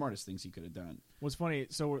one of the smartest things he could have done. What's funny,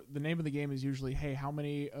 so the name of the game is usually, hey, how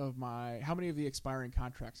many of the expiring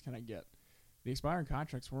contracts can I get? The expiring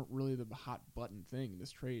contracts weren't really the hot button thing in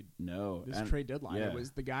this trade trade deadline. yeah. It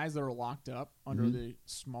was the guys that are locked up under Mhm. the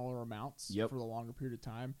smaller amounts Yep. for the longer period of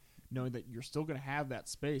time, knowing that you're still going to have that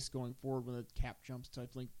space going forward when the cap jumps to, I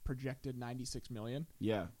think, projected $96 million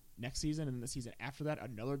Yeah, next season, and then the season after that,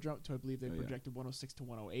 another jump to, I believe they Oh, yeah. projected 106 to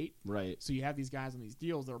 108. right. So you have these guys on these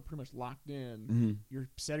deals that are pretty much locked in. Mm-hmm.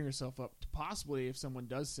 You're setting yourself up to possibly, if someone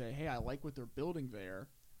does say, hey, I like what they're building there,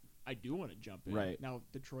 I do want to jump in. Right. Now,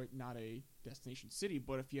 Detroit, not a destination city,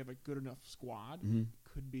 but if you have a good enough squad, Mm-hmm.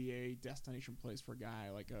 could be a destination place for a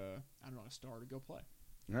guy like a star to go play.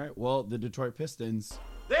 All right. Well, the Detroit Pistons.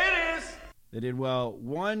 There it is. They did well.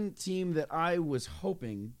 One team that I was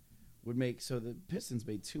hoping would make. So the Pistons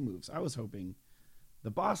made 2 moves. I was hoping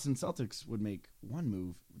the Boston Celtics would make 1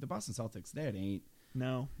 move. The Boston Celtics, that ain't.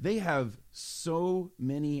 No. They have so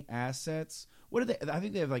many assets. What are they? I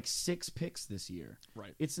think they have like 6 picks this year.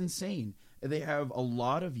 Right. It's insane. They have a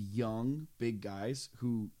lot of young, big guys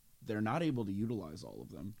who they're not able to utilize all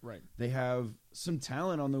of them. Right. They have some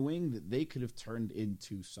talent on the wing that they could have turned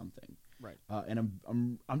into something. Right. And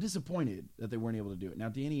I'm disappointed that they weren't able to do it. Now,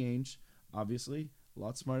 Danny Ainge, obviously, a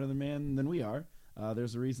lot smarter than we are.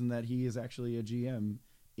 There's a reason that he is actually a GM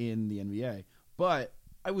in the NBA. But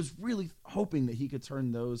I was really hoping that he could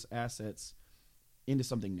turn those assets into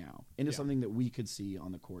something now, into Yeah. something that we could see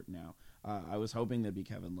on the court now. I was hoping that'd be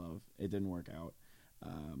Kevin Love. It didn't work out.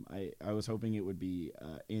 I was hoping it would be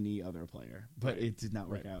any other player, but Right. it did not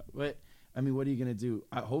work Right. out. But, I mean, what are you going to do?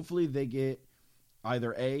 Hopefully they get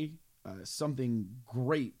either something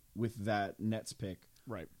great with that Nets pick,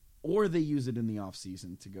 Right. or they use it in the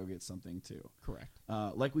offseason to go get something too. Correct.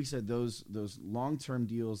 Like we said, those long-term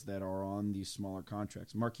deals that are on these smaller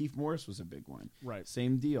contracts. Markieff Morris was a big one. Right.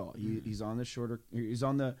 Same deal. He's on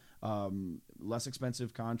the less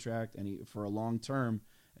expensive contract, and for a long term.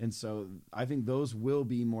 And so I think those will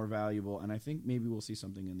be more valuable, and I think maybe we'll see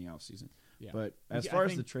something in the offseason. Yeah. But as I far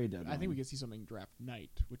as think- the trade deadline, I think we could see something draft night,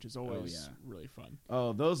 which is always really fun.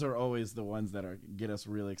 Oh, those are always the ones that get us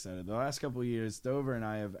really excited. The last couple of years, Dover and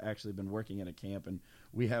I have actually been working at a camp, and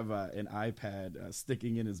we have an iPad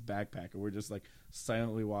sticking in his backpack, and we're just like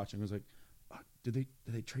silently watching. It was like, did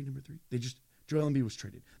they trade number 3? Joel Embiid was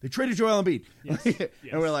traded. They traded Joel Embiid, Yes.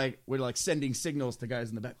 and we're like sending signals to guys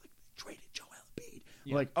in the back, like, they traded Joel Embiid.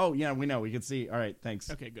 Yeah. We're like, oh yeah, we know, we can see. All right, thanks.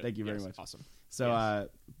 Okay, good. Thank you very Yes, much. Awesome. So, Yes.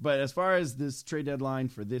 but as far as this trade deadline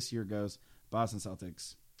for this year goes, Boston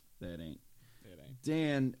Celtics, that ain't.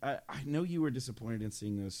 Dan, I know you were disappointed in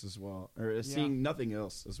seeing this as well, or seeing nothing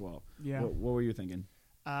else as well. Yeah. What were you thinking?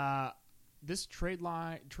 This trade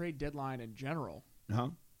deadline in general,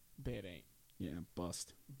 it ain't. Yeah,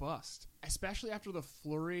 bust. Especially after the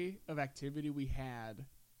flurry of activity we had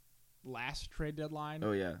last trade deadline.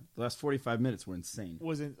 Oh yeah, the last 45 minutes were insane.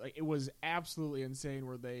 It was absolutely insane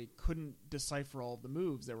where they couldn't decipher all of the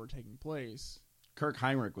moves that were taking place. Kirk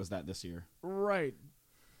Heinrich was that this year. Right.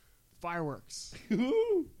 Fireworks.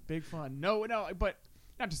 Big fun. No, but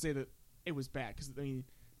not to say that it was bad, because, I mean,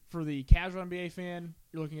 for the casual NBA fan,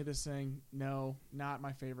 you're looking at this saying, no, not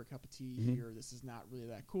my favorite cup of tea here. This is not really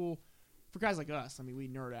that cool. For guys like us, I mean, we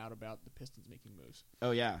nerd out about the Pistons making moves.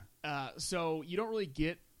 Oh yeah. So you don't really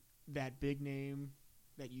get that big name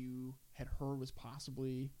that you had heard was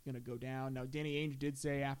possibly going to go down. Now, Danny Ainge did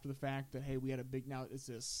say after the fact that, hey, we had a big... Now, is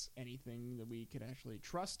this anything that we could actually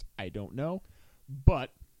trust? I don't know.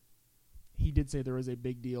 But he did say there was a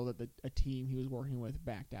big deal that a team he was working with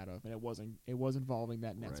backed out of, and it was involving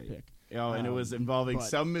that Nets Right. pick. Oh, and it was involving but-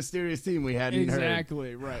 some mysterious team we hadn't heard.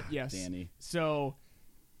 Exactly right. Yes, Danny. So,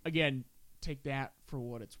 again, take that for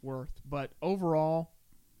what it's worth. But overall,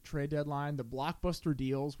 trade deadline, the blockbuster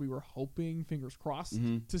deals we were hoping, fingers crossed,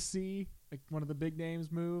 Mhm. to see like one of the big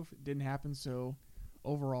names move. It didn't happen. So,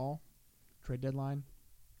 overall, trade deadline.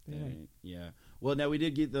 Yeah. Well, now we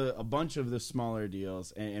did get a bunch of the smaller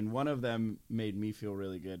deals, and one of them made me feel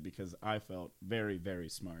really good because I felt very, very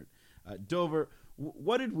smart. Dover,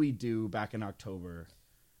 what did we do back in October?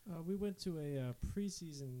 We went to a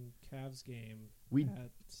preseason Cavs game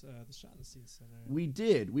at the Schottenstein Center. We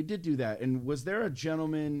did do that. And was there a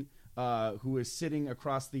gentleman who was sitting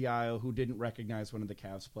across the aisle who didn't recognize one of the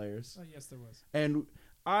Cavs players? Oh, yes, there was. And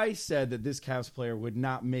I said that this Cavs player would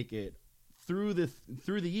not make it through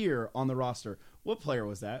the year on the roster. What player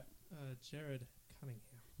was that? Jared Cunningham.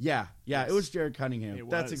 Yeah, Yes. it was Jared Cunningham. It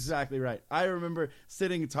That's was. exactly right. I remember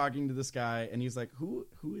sitting and talking to this guy, and he's like, "Who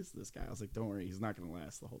is this guy?" I was like, "Don't worry, he's not going to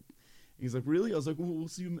last the whole." He's like, "Really?" I was like, well, "We'll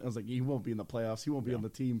see him." I was like, "He won't be in the playoffs. He won't be on the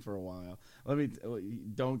team for a while."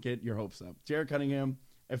 Don't get your hopes up. Jared Cunningham.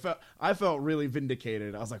 I felt really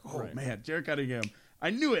vindicated. I was like, "Oh Right. man, Jared Cunningham." I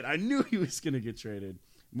knew it. I knew he was going to get traded.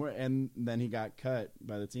 And then he got cut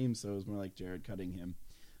by the team, so it was more like Jared Cunningham.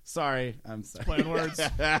 Sorry, I'm sorry. Play on words. It's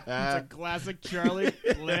a classic Charlie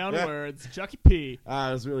play on words. Chucky P.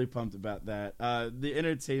 I was really pumped about that. The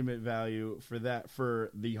entertainment value for the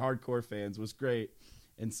hardcore fans was great,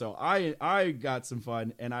 and so I got some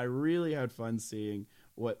fun, and I really had fun seeing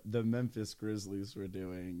what the Memphis Grizzlies were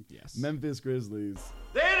doing. Yes. Memphis Grizzlies.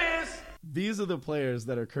 There it is. These are the players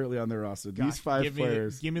that are currently on their roster. These Gosh, five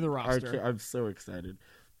players. Give me the roster. I'm so excited.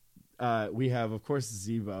 We have, of course,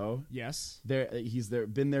 Zebo. Yes, He's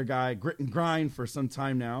been their guy, grit and grind for some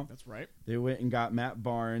time now. that's right. They went and got Matt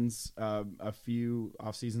Barnes a few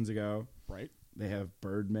off seasons ago. Right. They have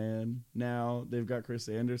Birdman now. They've got Chris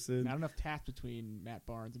Anderson. Not enough taps between Matt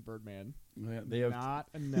Barnes and Birdman. Yeah, they have. Not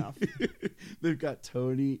enough. They've got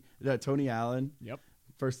Tony Allen, Yep.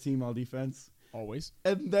 first team all defense, Always.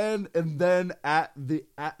 and then at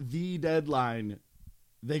the deadline,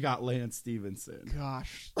 they got Lance Stevenson.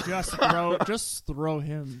 Gosh, just throw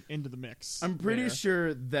him into the mix. I'm pretty there.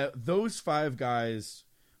 sure that those five guys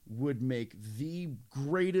would make the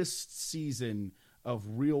greatest season of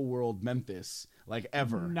real world Memphis like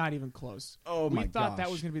ever. Not even close. Oh my We thought that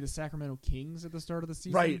gosh. was going to be the Sacramento Kings at the start of the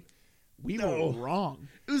season. Right. We No. were wrong.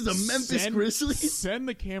 It was the Memphis Grizzlies. Send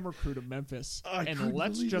the camera crew to Memphis I and couldn't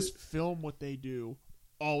let's believe just it. film what they do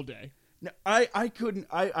all day. No, I couldn't.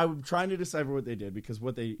 I'm trying to decipher what they did because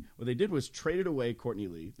what they did was traded away Courtney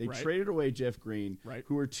Lee. They Right. traded away Jeff Green, Right.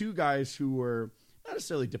 who were two guys who were not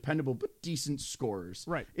necessarily dependable but decent scorers.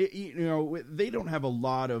 Right. They don't have a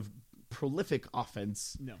lot of prolific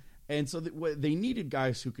offense. No. And so they needed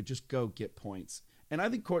guys who could just go get points. And I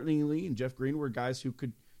think Courtney Lee and Jeff Green were guys who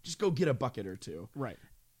could just go get a bucket or two. Right.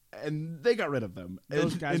 And they got rid of them.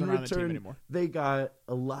 Those And guys in are not on the team return, anymore. They got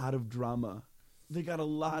a lot of drama. They got a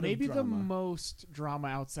lot Maybe of the drama. most drama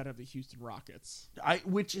outside of the Houston Rockets.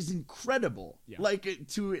 Which is incredible. Yeah. Like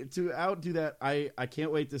to outdo that, I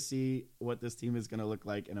can't wait to see what this team is going to look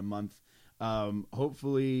like in a month.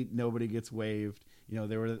 Hopefully nobody gets waived.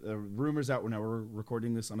 There were rumors out. Now we're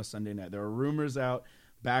recording this on a Sunday night. There were rumors out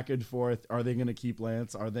back and forth. Are they going to keep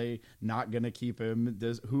Lance? Are they not going to keep him?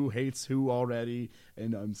 Who hates who already?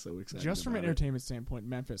 And I'm so excited. Just from an about it. entertainment standpoint,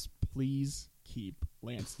 Memphis, please keep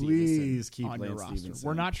Lance Please Stevenson keep on your Lance roster. Stevenson.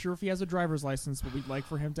 We're not sure if he has a driver's license, but we'd like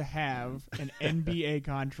for him to have an NBA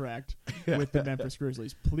contract with the Memphis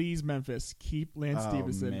Grizzlies. Please, Memphis, keep Lance Oh,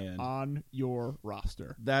 Stevenson man. on your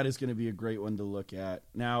roster. That is going to be a great one to look at.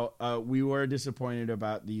 Now, we were disappointed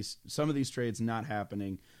about some of these trades not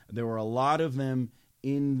happening. There were a lot of them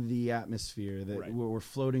in the atmosphere that Right. were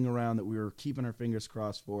floating around that we were keeping our fingers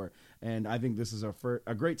crossed for. And I think this is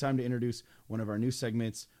a great time to introduce one of our new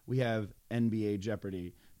segments. We have NBA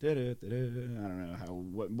Jeopardy. Da-da-da-da. I don't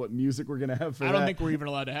know what music we're gonna have for I that. don't think we're even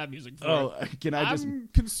allowed to have music for Oh, it. can I just? I'm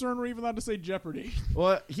concerned we're even allowed to say Jeopardy.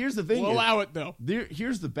 Well, here's the thing. We'll allow it, though.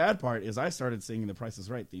 Here's the bad part: is I started singing the Price is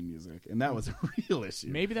Right theme music, and that was a real issue.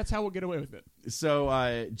 Maybe that's how we'll get away with it.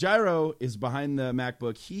 So Gyro is behind the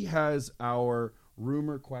MacBook. He has our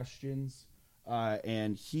rumor questions,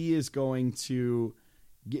 and he is going to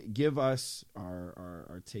give us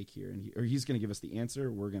our take here, and he's going to give us the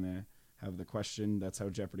answer. We're going to have the question. That's how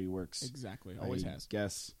Jeopardy works. Exactly. Always has.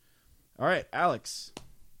 Guess. All right, Alex,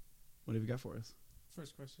 what have you got for us?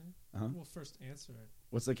 First question. Uh-huh. Well, first answer.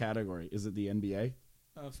 What's the category? Is it the NBA?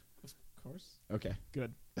 Of course. Okay.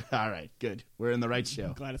 Good. All right. Good. We're in the right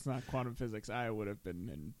show. Glad it's not quantum physics. I would have been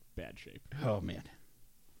in bad shape. Oh, man.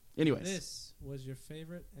 Anyways. This was your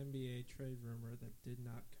favorite NBA trade rumor that did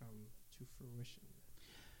not come to fruition.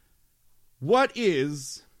 What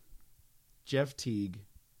is Jeff Teague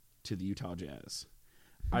to the Utah Jazz?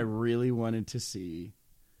 I really wanted to see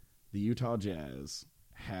the Utah Jazz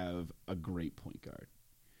have a great point guard.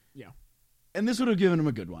 Yeah. And this would have given him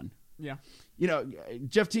a good one. Yeah. You know,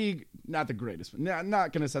 Jeff Teague, not the greatest, not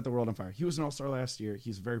going to set the world on fire. He was an all-star last year.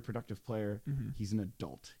 He's a very productive player. Mm-hmm. He's an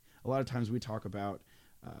adult. A lot of times we talk about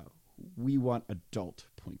we want adult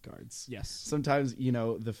point guards. Yes. Sometimes, you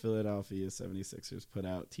know, the Philadelphia 76ers put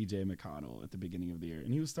out TJ McConnell at the beginning of the year,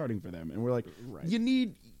 and he was starting for them. And we're like, Right. you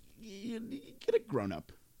need get a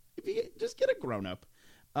grown-up. If you just get a grown-up.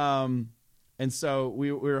 And so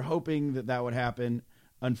we were hoping that would happen.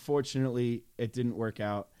 Unfortunately, it didn't work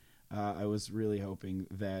out. I was really hoping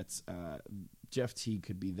that Jeff Teague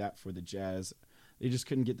could be that for the Jazz. They just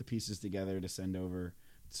couldn't get the pieces together to send over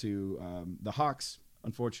to the Hawks,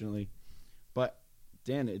 unfortunately. But,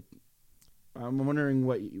 Dan, I'm wondering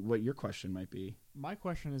what your question might be. My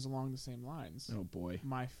question is along the same lines. Oh, boy.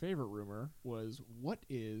 My favorite rumor was, what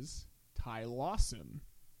is Ty Lawson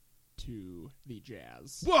to the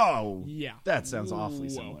Jazz? Whoa! Yeah. That sounds awfully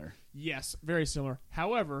Whoa. similar. Yes, very similar.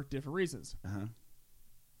 However, different reasons. Uh-huh.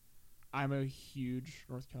 I'm a huge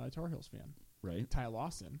North Carolina Tar Heels fan. Right? Ty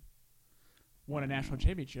Lawson won a national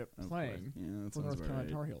championship Oh, boy. playing Yeah, that for sounds North about Carolina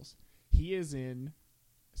right. Tar Heels. He is in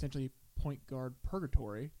essentially point guard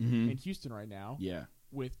purgatory Mhm. in Houston right now Yeah.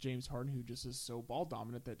 with James Harden, who just is so ball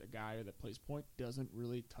dominant that a guy that plays point doesn't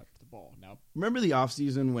really touch the ball. Now, Remember the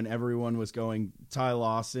offseason when everyone was going Ty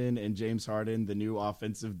Lawson and James Harden, the new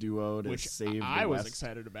offensive duo to which save I the was West?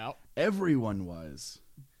 excited about, Everyone was.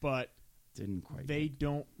 but Didn't quite. they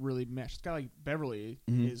don't really mesh. A guy like Beverly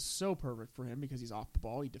Mhm. is so perfect for him because he's off the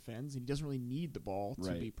ball, he defends, and he doesn't really need the ball to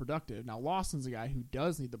Right. be productive. Now, Lawson's a guy who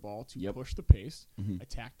does need the ball to Yep. push the pace, Mhm.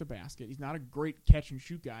 attack the basket. He's not a great catch and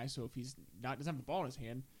shoot guy, so if he's not doesn't have the ball in his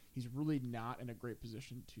hand, he's really not in a great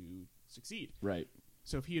position to succeed. Right.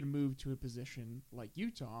 So if he had moved to a position like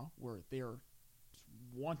Utah, where they're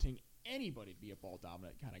wanting anybody to be a ball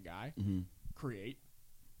dominant kind of guy, Mhm. create,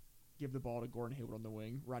 give the ball to Gordon Hayward on the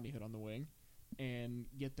wing, Rodney Hood on the wing, and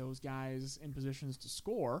get those guys in positions to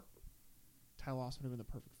score, Ty Lawson would have been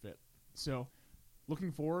the perfect fit. So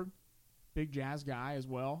looking forward, big Jazz guy as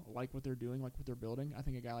well. Like what they're doing, like what they're building. I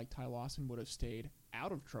think a guy like Ty Lawson would have stayed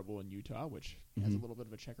out of trouble in Utah, which has a Mhm. little bit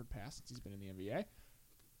of a checkered past since he's been in the NBA.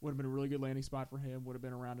 Would have been a really good landing spot for him. Would have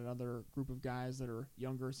been around another group of guys that are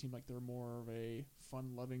younger, seemed like they're more of a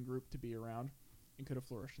fun-loving group to be around, and could have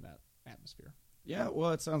flourished in that atmosphere. Yeah, well,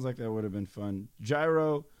 it sounds like that would have been fun.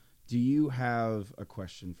 Gyro, do you have a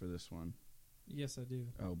question for this one? Yes, I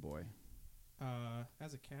do. Oh, boy.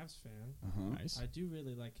 As a Cavs fan, Uh-huh. Nice. I do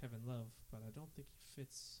really like Kevin Love, but I don't think he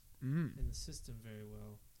fits Mm. in the system very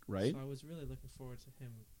well. Right? So I was really looking forward to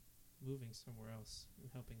him moving somewhere else and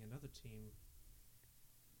helping another team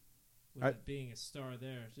with it being a star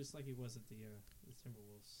there, just like he was at the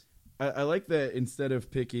Timberwolves. I like that instead of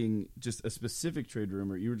picking just a specific trade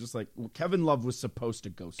rumor, you were just like, well, Kevin Love was supposed to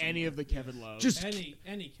go somewhere. Any of the Kevin Love. Just Any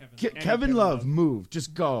Kevin Ke- Love. Kevin Kevin Love, Love. move.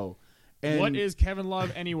 Just go. And What is Kevin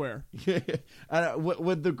Love anywhere?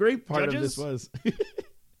 what the great part of Judges? this was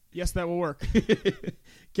Yes, that will work.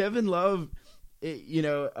 Kevin Love,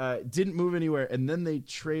 didn't move anywhere, and then they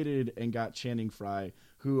traded and got Channing Frye,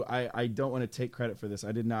 who I don't want to take credit for this.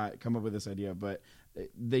 I did not come up with this idea, but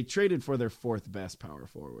they traded for their fourth best power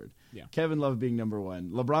forward. Yeah. Kevin Love being number one,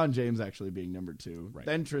 LeBron James actually being number two, Right.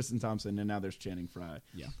 then Tristan Thompson, and now there's Channing Frye.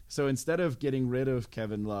 Yeah. So instead of getting rid of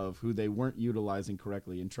Kevin Love, who they weren't utilizing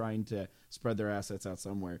correctly, and trying to spread their assets out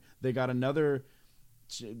somewhere, they got another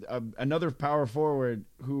power forward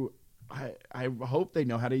who I hope they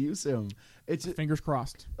know how to use him. It's Fingers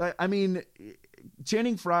crossed. I mean,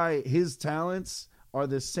 Channing Frye, his talents are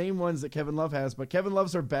the same ones that Kevin Love has, but Kevin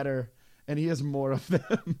Love's are better, and he has more of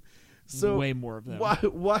them. So Way more of them.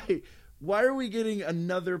 Why are we getting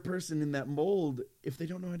another person in that mold if they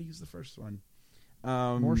don't know how to use the first one?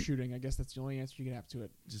 More shooting. I guess that's the only answer you can have to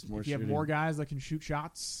it. Just more If you shooting. have more guys that can shoot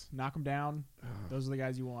shots, knock them down, those are the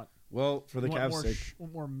guys you want. Well, for the You want Cavs' more, sake,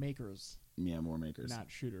 want more makers, more makers. not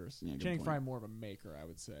shooters. Yeah, good Channing point. Frye more of a maker, I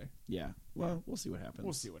would say. Yeah. Well, we'll see what happens.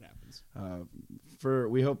 We'll see what happens.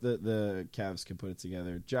 We hope that the Cavs can put it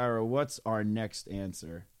together. Gyro, what's our next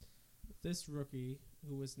answer? This rookie,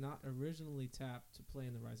 who was not originally tapped to play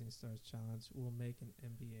in the Rising Stars Challenge, will make an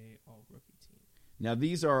NBA All-Rookie team. Now,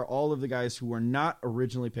 these are all of the guys who were not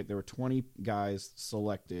originally picked. There were 20 guys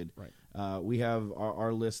selected. Right. We have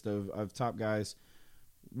our list of top guys.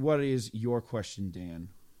 what is your question, Dan?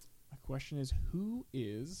 My question is, who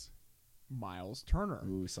is Miles Turner?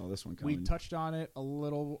 Ooh, we saw this one coming. We touched on it a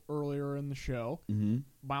little earlier in the show. Mm-hmm.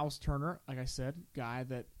 Miles Turner, like I said, guy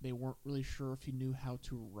that they weren't really sure if he knew how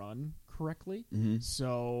to run correctly. Mm-hmm.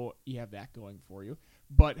 So you have that going for you.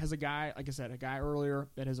 But has a guy, like I said, a guy earlier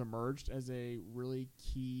that has emerged as a really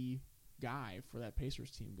key guy for that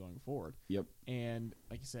Pacers team going forward. Yep. And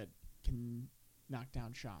like I said, can knock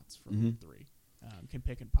down shots from Mm-hmm. three, can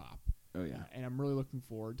pick and pop. Oh, yeah. And I'm really looking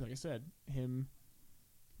forward to, like I said, him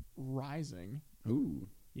rising. Ooh.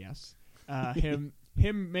 Yes. Him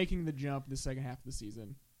making the jump in the second half of the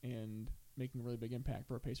season and making a really big impact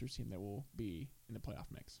for a Pacers team that will be in the playoff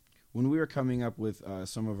mix. When we were coming up with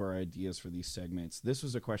some of our ideas for these segments, this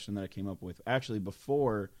was a question that I came up with actually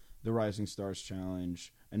before the Rising Stars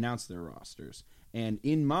Challenge announced their rosters. And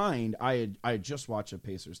in mind, I had just watched a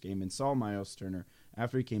Pacers game and saw Miles Turner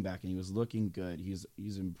after he came back, and he was looking good.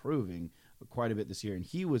 He's improving quite a bit this year, and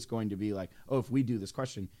he was going to be like, oh, if we do this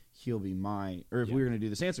question, he'll be my, or if we're going to do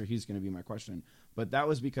this answer, he's going to be my question. But that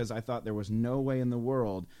was because I thought there was no way in the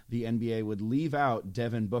world the NBA would leave out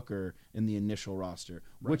Devin Booker in the initial roster,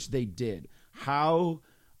 which they did. How?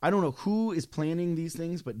 I don't know who is planning these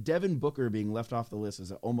things, but Devin Booker being left off the list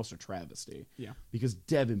is almost a travesty. Yeah. Because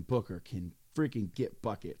Devin Booker can freaking get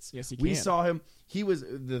buckets. Yes, he We can. saw him. He was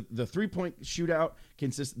the 3-point shootout.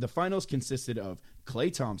 The finals consisted of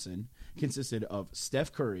Klay Thompson, consisted of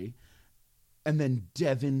Steph Curry, and then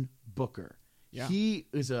Devin Booker. Yeah. He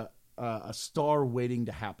is a star waiting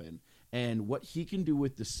to happen. And what he can do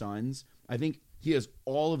with the Suns, I think he has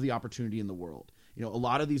all of the opportunity in the world. You know, a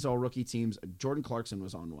lot of these all-rookie teams, Jordan Clarkson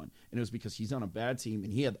was on one, and it was because he's on a bad team,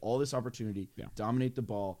 and he had all this opportunity, dominate the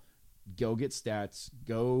ball, go get stats,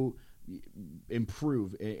 go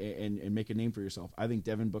improve, and make a name for yourself. I think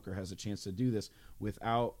Devin Booker has a chance to do this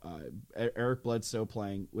without Eric Bledsoe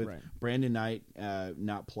playing, with Brandon Knight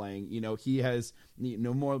not playing. You know, he has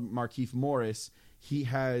no more Markieff Morris. He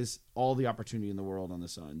has all the opportunity in the world on the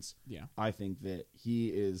Suns. Yeah. I think that he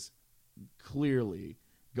is clearly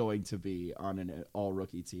going to be on an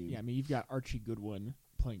all-rookie team. Yeah, I mean, you've got Archie Goodwin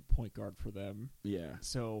playing point guard for them. Yeah.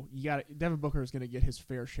 So Devin Booker is going to get his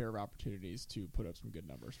fair share of opportunities to put up some good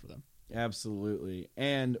numbers for them. Absolutely.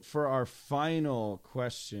 And for our final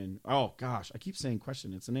question, oh gosh, I keep saying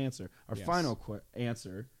question, it's an answer. Our final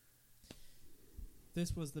answer.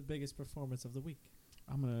 This was the biggest performance of the week.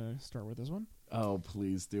 I'm going to start with this one. Oh,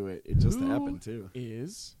 please do it. It just happened too.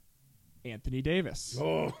 Is Anthony Davis.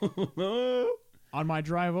 Oh. On my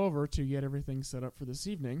drive over to get everything set up for this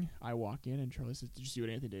evening, I walk in and Charlie says, "Did you see what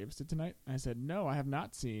Anthony Davis did tonight?" And I said, "No, I have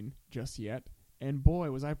not seen just yet." And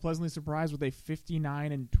boy, was I pleasantly surprised with a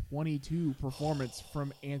 59-22 performance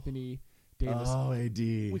from Anthony Davis. Oh, AD.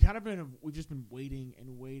 We've just been waiting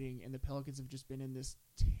and waiting, and the Pelicans have just been in this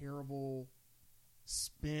terrible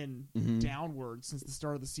spin downward since the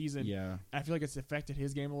start of the season. Yeah. I feel like it's affected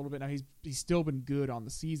his game a little bit. Now he's still been good on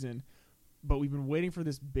the season, but we've been waiting for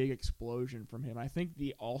this big explosion from him. I think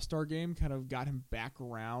the All-Star game kind of got him back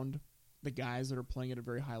around the guys that are playing at a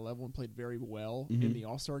very high level and played very well in the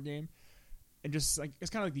All-Star game. And just like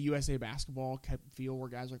it's kind of like the USA basketball type feel where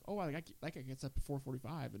guys are like, oh, wow, that guy gets up to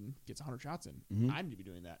 445 and gets 100 shots in. I need to be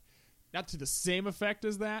doing that. Not to the same effect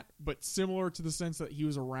as that, but similar to the sense that he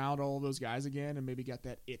was around all of those guys again and maybe got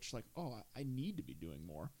that itch like, oh, I need to be doing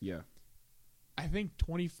more. Yeah. I think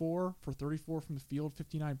 24 for 34 from the field,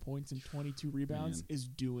 59 points and 22 rebounds is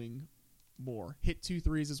doing more. Hit 2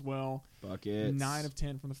 threes as well. Buckets. 9 of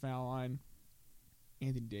 10 from the foul line.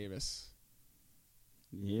 Anthony Davis.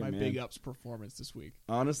 Yeah, my man. big ups performance this week.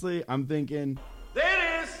 Honestly, I'm thinking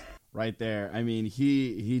there it is right there. I mean,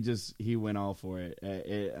 he went all for it.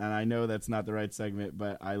 And I know that's not the right segment,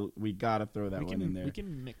 but we got to throw that one in there. We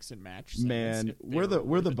can mix and match. Man, we're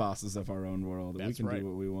the bosses of our own world. That's we can right. do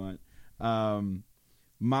what we want.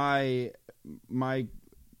 My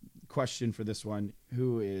question for this one: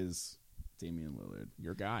 who is Damian Lillard?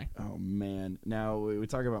 Your guy. Oh man! Now we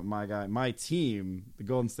talk about my guy, my team, the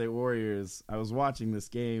Golden State Warriors. I was watching this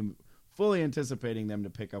game, fully anticipating them to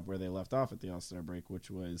pick up where they left off at the All-Star break,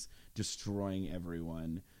 which was destroying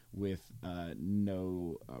everyone with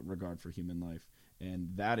no regard for human life, and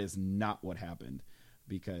that is not what happened.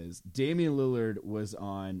 Because Damian Lillard was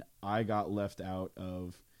on I got left out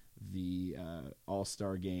of the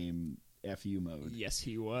All-Star game FU mode. Yes,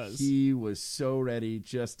 he was. He was so ready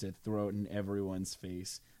just to throw it in everyone's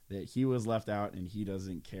face that he was left out, and he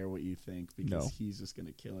doesn't care what you think because he's just going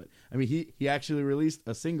to kill it. I mean, he actually released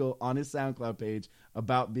a single on his SoundCloud page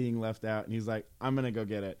about being left out, and he's like, I'm going to go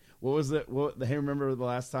get it. What was it? Hey, remember the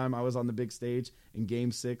last time I was on the big stage in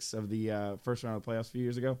Game 6 of the first round of the playoffs a few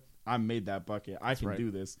years ago? I made that bucket. I can right.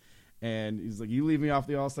 do this. And he's like, you leave me off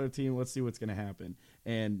the All-Star team. Let's see what's going to happen.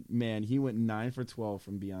 And, man, he went 9 for 12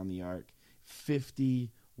 from beyond the arc.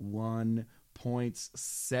 51 points,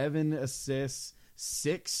 7 assists,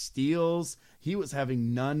 6 steals. He was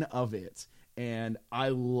having none of it. And I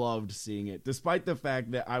loved seeing it, despite the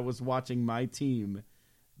fact that I was watching my team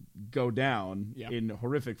go down in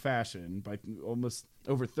horrific fashion by almost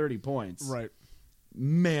over 30 points. Right.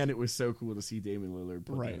 Man, it was so cool to see Damian Lillard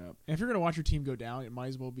put Right. that up. And if you're going to watch your team go down, it might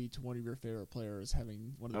as well be to one of your favorite players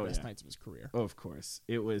having one of the best nights of his career. Oh, of course.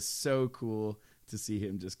 It was so cool to see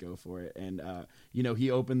him just go for it. And, he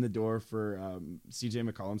opened the door for CJ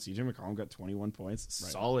McCollum. CJ McCollum got 21 points.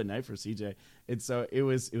 Right. Solid night for CJ. And so it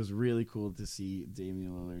was really cool to see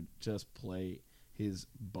Damian Lillard just play his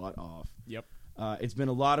butt off. Yep. It's been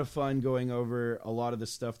a lot of fun going over a lot of the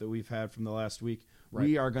stuff that we've had from the last week. Right.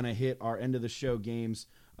 We are going to hit our end of the show games.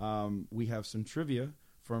 We have some trivia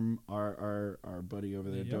from our buddy over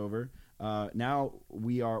there, Dover. Now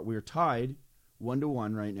we're tied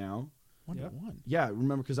 1-1 right now. 1-1. Yeah,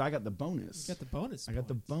 remember, because I got the bonus. You got the bonus. I got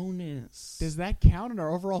the bonus. Does that count in our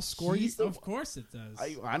overall score? Of course it does.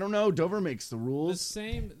 I don't know. Dover makes the the rules.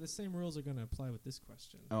 same rules are going to apply with this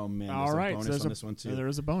question. Oh man, All there's right, a bonus so on this one too. There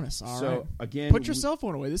is a bonus. All so right. again, Put your cell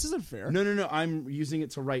phone away. This isn't fair. No. I'm using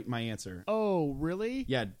it to write my answer. Oh, really?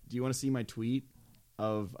 Yeah. Do you want to see my tweet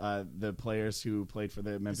of the players who played for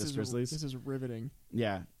the Memphis Grizzlies? This is riveting.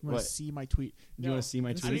 Yeah. You want to see my tweet? Do you want to see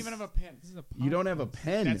my this tweet? I don't even have a pen. This is a You don't have a podcast.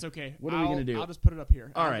 pen. That's okay. What are we gonna do? I'll just put it up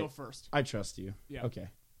here. All I'll right. go first. I trust you. Yeah. Okay.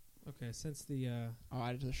 Okay, since the I'll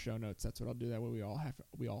add it to the show notes. That's what I'll do. That way we all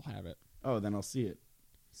have it. Oh, then I'll see it.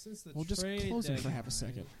 since the We'll just trade close it for half a deadline-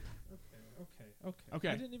 second. Okay. Okay.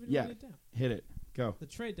 I didn't even Yeah. write it down. Hit it. Go. The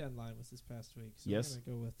trade deadline was this past week, so Yes. I'm going to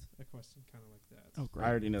go with a question kind of like that. Oh, great. I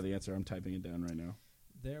already know the answer. I'm typing it down right now.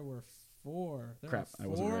 There were four. Crap, I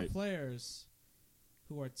wasn't four right. players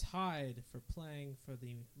who are tied for playing for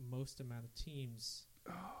the most amount of teams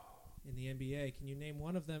in the NBA. Can you name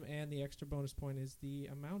one of them? And the extra bonus point is the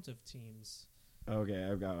amount of teams. Okay,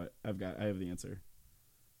 I've got it. I have the answer.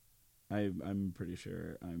 I'm pretty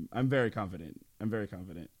sure. I'm very confident.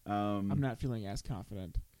 I'm not feeling as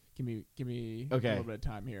confident. Give me Okay. a little bit of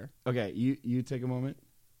time here. Okay, you take a moment.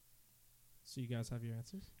 So you guys have your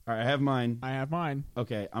answers? All right, I have mine. I have mine.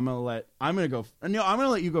 Okay, I'm gonna let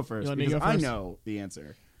you go first You let me because go I first? know the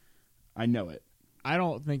answer. I know it. I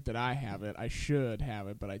don't think that I have it. I should have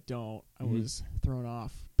it, but I don't. I Mhm. was thrown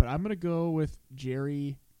off. But I'm going to go with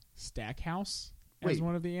Jerry Stackhouse as Wait.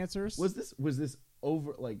 one of the answers. Was this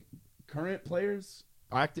over like current players?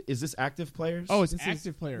 Is this active players? Oh, it's This is-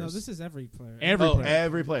 active players. No, this is every player. Every player.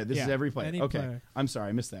 every player. This is Yeah. every player. Any Okay, player. I'm sorry,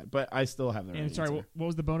 I missed that, but I still have the right And sorry, answer. what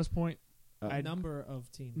was the bonus point? A number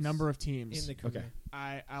of teams. Number of teams. in the career.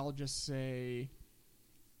 Okay. I'll just say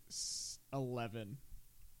 11.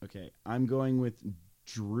 Okay, I'm going with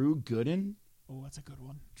Drew Gooden. Oh, that's a good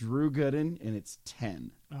one. Drew Gooden, and it's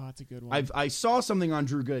 10. Oh, that's a good one. I saw something on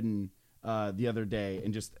Drew Gooden the other day,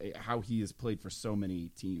 and just how he has played for so many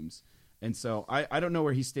teams. And so I don't know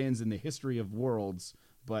where he stands in the history of worlds,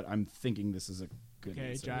 but I'm thinking this is a good Okay,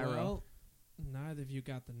 answer. Gyro. Well, neither of you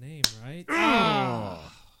got the name right.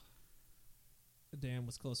 Dan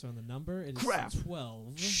was closer on the number. It is Crap.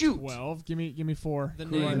 12. Shoot! 12. Give me 4. The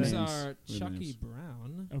Who are the names names? are Who are the Chucky names?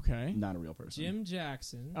 Brown, Okay. Not a real person. Jim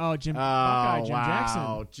Jackson, Oh, Jim. Oh, Buckeye, Jim wow,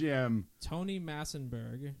 Jackson. Jim. Tony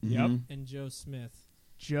Massenberg, Yep. Mhm. and Joe Smith.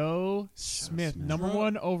 Joe Smith. Smith. Number Drew-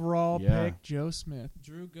 1 overall Yeah. pick, Joe Smith.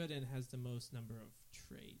 Drew Gooden has the most number of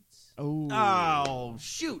trades. Oh. Oh,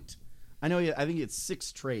 shoot. I know. I think it's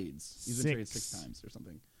 6 trades. He's been traded 6 6. times or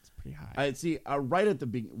something. It's pretty high. I see.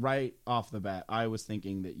 Right off the bat, I was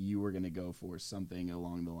thinking that you were going to go for something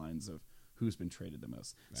along the lines of who's been traded the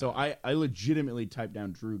most. So I legitimately typed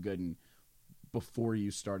down Drew Gooden before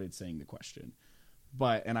you started saying the question,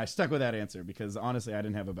 and I stuck with that answer because honestly, I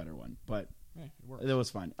didn't have a better one. But Hey, it works. that was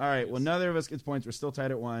fine. All right. Well, neither of us gets points. We're still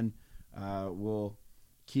tied at 1. We'll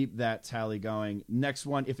keep that tally going. Next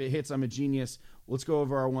one, if it hits, I'm a genius. Let's go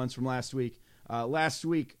over our ones from last week. Last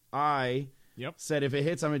week, I said if it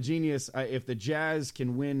hits, I'm a genius. If the Jazz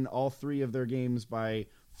can win all 3 of their games by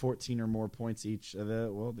 14 or more points each, they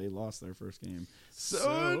lost their first game.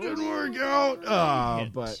 So it didn't work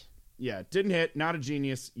out. But yeah, didn't hit. Not a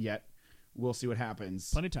genius yet. We'll see what happens.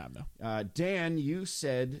 Plenty of time, though. Dan, you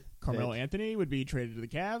said Carmelo Anthony would be traded to the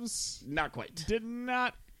Cavs. not quite. Did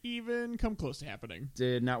not even come close to happening.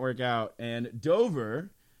 Did not work out. And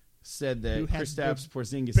Dover said that Who had Kristaps the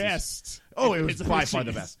Porzingis Best. Oh, it was It's by a far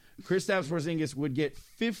the genius. best. Kristaps Porzingis would get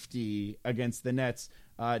 50 against the Nets.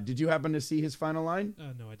 Did you happen to see his final line?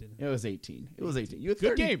 No, I didn't. It was 18. It was 18. You had Good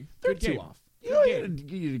 30, game. 32 Good game. off. You had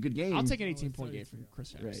a good game. I'll take an Oh, 18-point game 33. from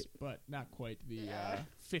Chris Harris, Right. but not quite the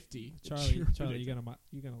 50. that Charlie, you you're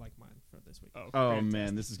predicted. gonna like mine for this week. Oh, Oh fantastic.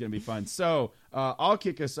 man, this is gonna be fun. So I'll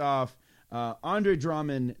kick us off. Andre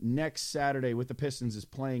Drummond next Saturday with the Pistons is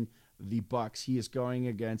playing the Bucks. He is going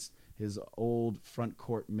against his old front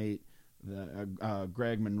court mate,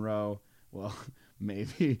 Greg Monroe. Well,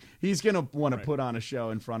 maybe he's gonna want Right. to put on a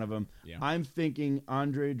show in front of him. Yeah. I'm thinking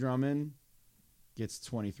Andre Drummond gets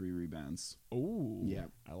 23 rebounds. Ooh, Yeah.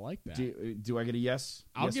 I like that. Do I get a yes?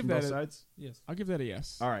 I'll Yes give from that both a- sides. Yes. I'll give that a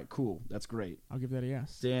yes. All right, cool. That's great. I'll give that a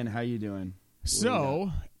yes. Dan, how you doing?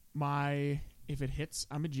 So, if it hits,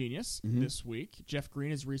 I'm a genius Mhm. this week. Jeff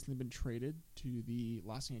Green has recently been traded to the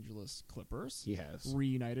Los Angeles Clippers, He has.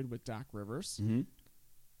 reunited with Doc Rivers. Mm-hmm.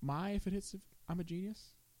 If it hits, I'm a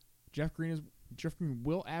genius. Jeff Green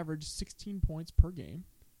will average 16 points per game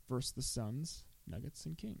versus the Suns, Nuggets,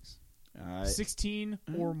 and Kings. 16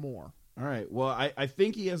 or more. All right. Well, I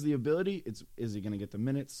think he has the ability. Is he going to get the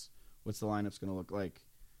minutes? What's the lineup's going to look like?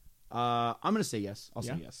 I'm going to say yes. I'll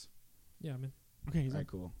say Yeah? yes. Yeah, I mean, Okay, he's All right, like,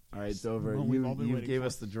 cool. All right, Dover, Well, we've all been you waiting gave for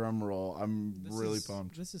us the drum roll. I'm really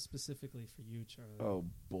pumped. This is specifically for you, Charlie. Oh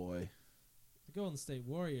boy. The Golden State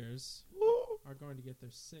Warriors are going to get their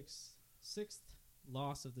sixth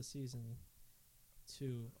loss of the season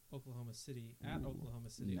to Oklahoma City at Oklahoma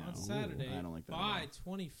City No. on Saturday I don't like that at by all.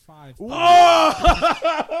 25.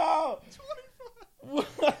 Oh! What?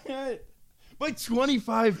 By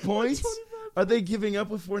 25 points? Are they giving up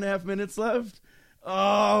with 4.5 minutes left?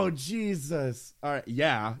 Oh, Jesus. All right.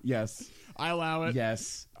 Yeah. Yes. I allow it.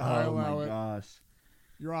 Yes. I Oh, allow my it. gosh.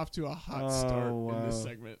 You're off to a hot Oh, start in this wow.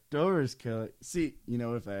 segment. Dover's killing. See,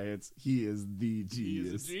 if he is the He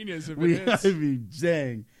genius. is a genius if We it hits. I mean,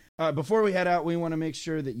 dang. Before we head out, we want to make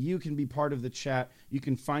sure that you can be part of the chat. You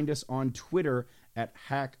can find us on Twitter at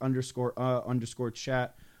hack__chat,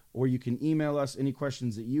 or you can email us any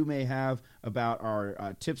questions that you may have about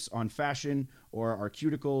our tips on fashion or our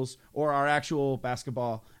cuticles or our actual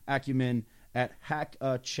basketball acumen at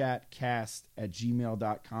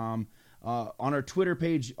hackchatcast@gmail.com. On our Twitter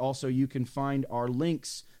page, also, you can find our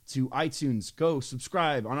links to iTunes. Go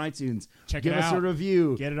subscribe on iTunes. Check Give it us out. a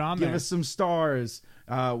review. Get it on Give there. us some stars.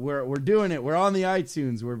 We're doing it. We're on the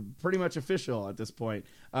iTunes. We're pretty much official at this point.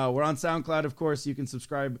 We're on SoundCloud, of course. You can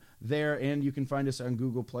subscribe there, and you can find us on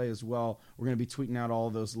Google Play as well. We're going to be tweeting out all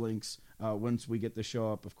of those links once we get the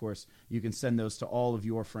show up, of course. You can send those to all of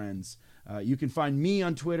your friends. You can find me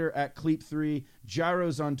on Twitter at Cleep3,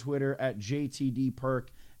 Gyro's on Twitter at JTDPerk,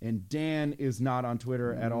 and Dan is not on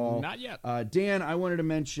Twitter at all. Not yet. Dan, I wanted to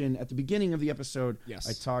mention at the beginning of the episode, Yes.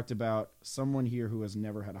 I talked about someone here who has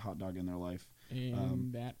never had a hot dog in their life.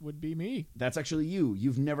 And that would be me. That's actually you.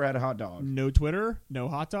 You've never had a hot dog. No Twitter, no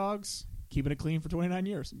hot dogs, keeping it clean for 29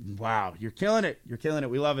 years. Wow, you're killing it. You're killing it.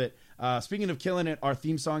 We love it. Speaking of killing it, our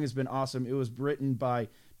theme song has been awesome. It was written by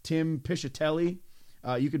Tim Piscitelli.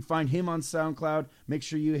 You can find him on SoundCloud. Make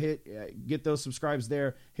sure you get those subscribes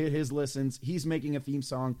there. Hit his listens. He's making a theme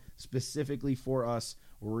song specifically for us.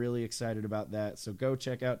 We're really excited about that. So go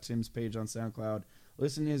check out Tim's page on SoundCloud.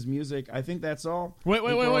 Listen to his music. I think that's all. Wait, I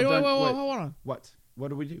think we're all done. hold on. What? What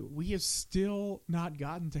do we do? We have still not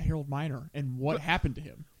gotten to Harold Miner and what happened to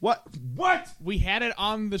him. What? We had it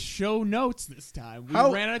on the show notes this time. We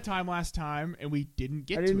How- ran out of time last time, and we didn't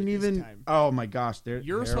get I to didn't it even. this time. Oh my gosh!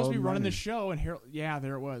 You're supposed to be running the Miner. show, and Harold. Yeah,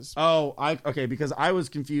 there it was. Oh, okay. Because I was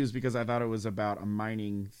confused because I thought it was about a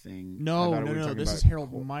mining thing. I No. thought we were talking This about is Harold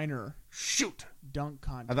coal. Miner Shoot! dunk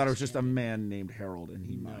contest. I thought it was just a champion. man named Harold and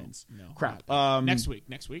he No, mines. no, Crap. not that. Next week.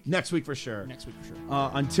 Next week for sure. for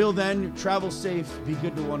sure. Until then, travel safe, be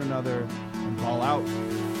good to one another, and ball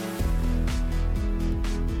out.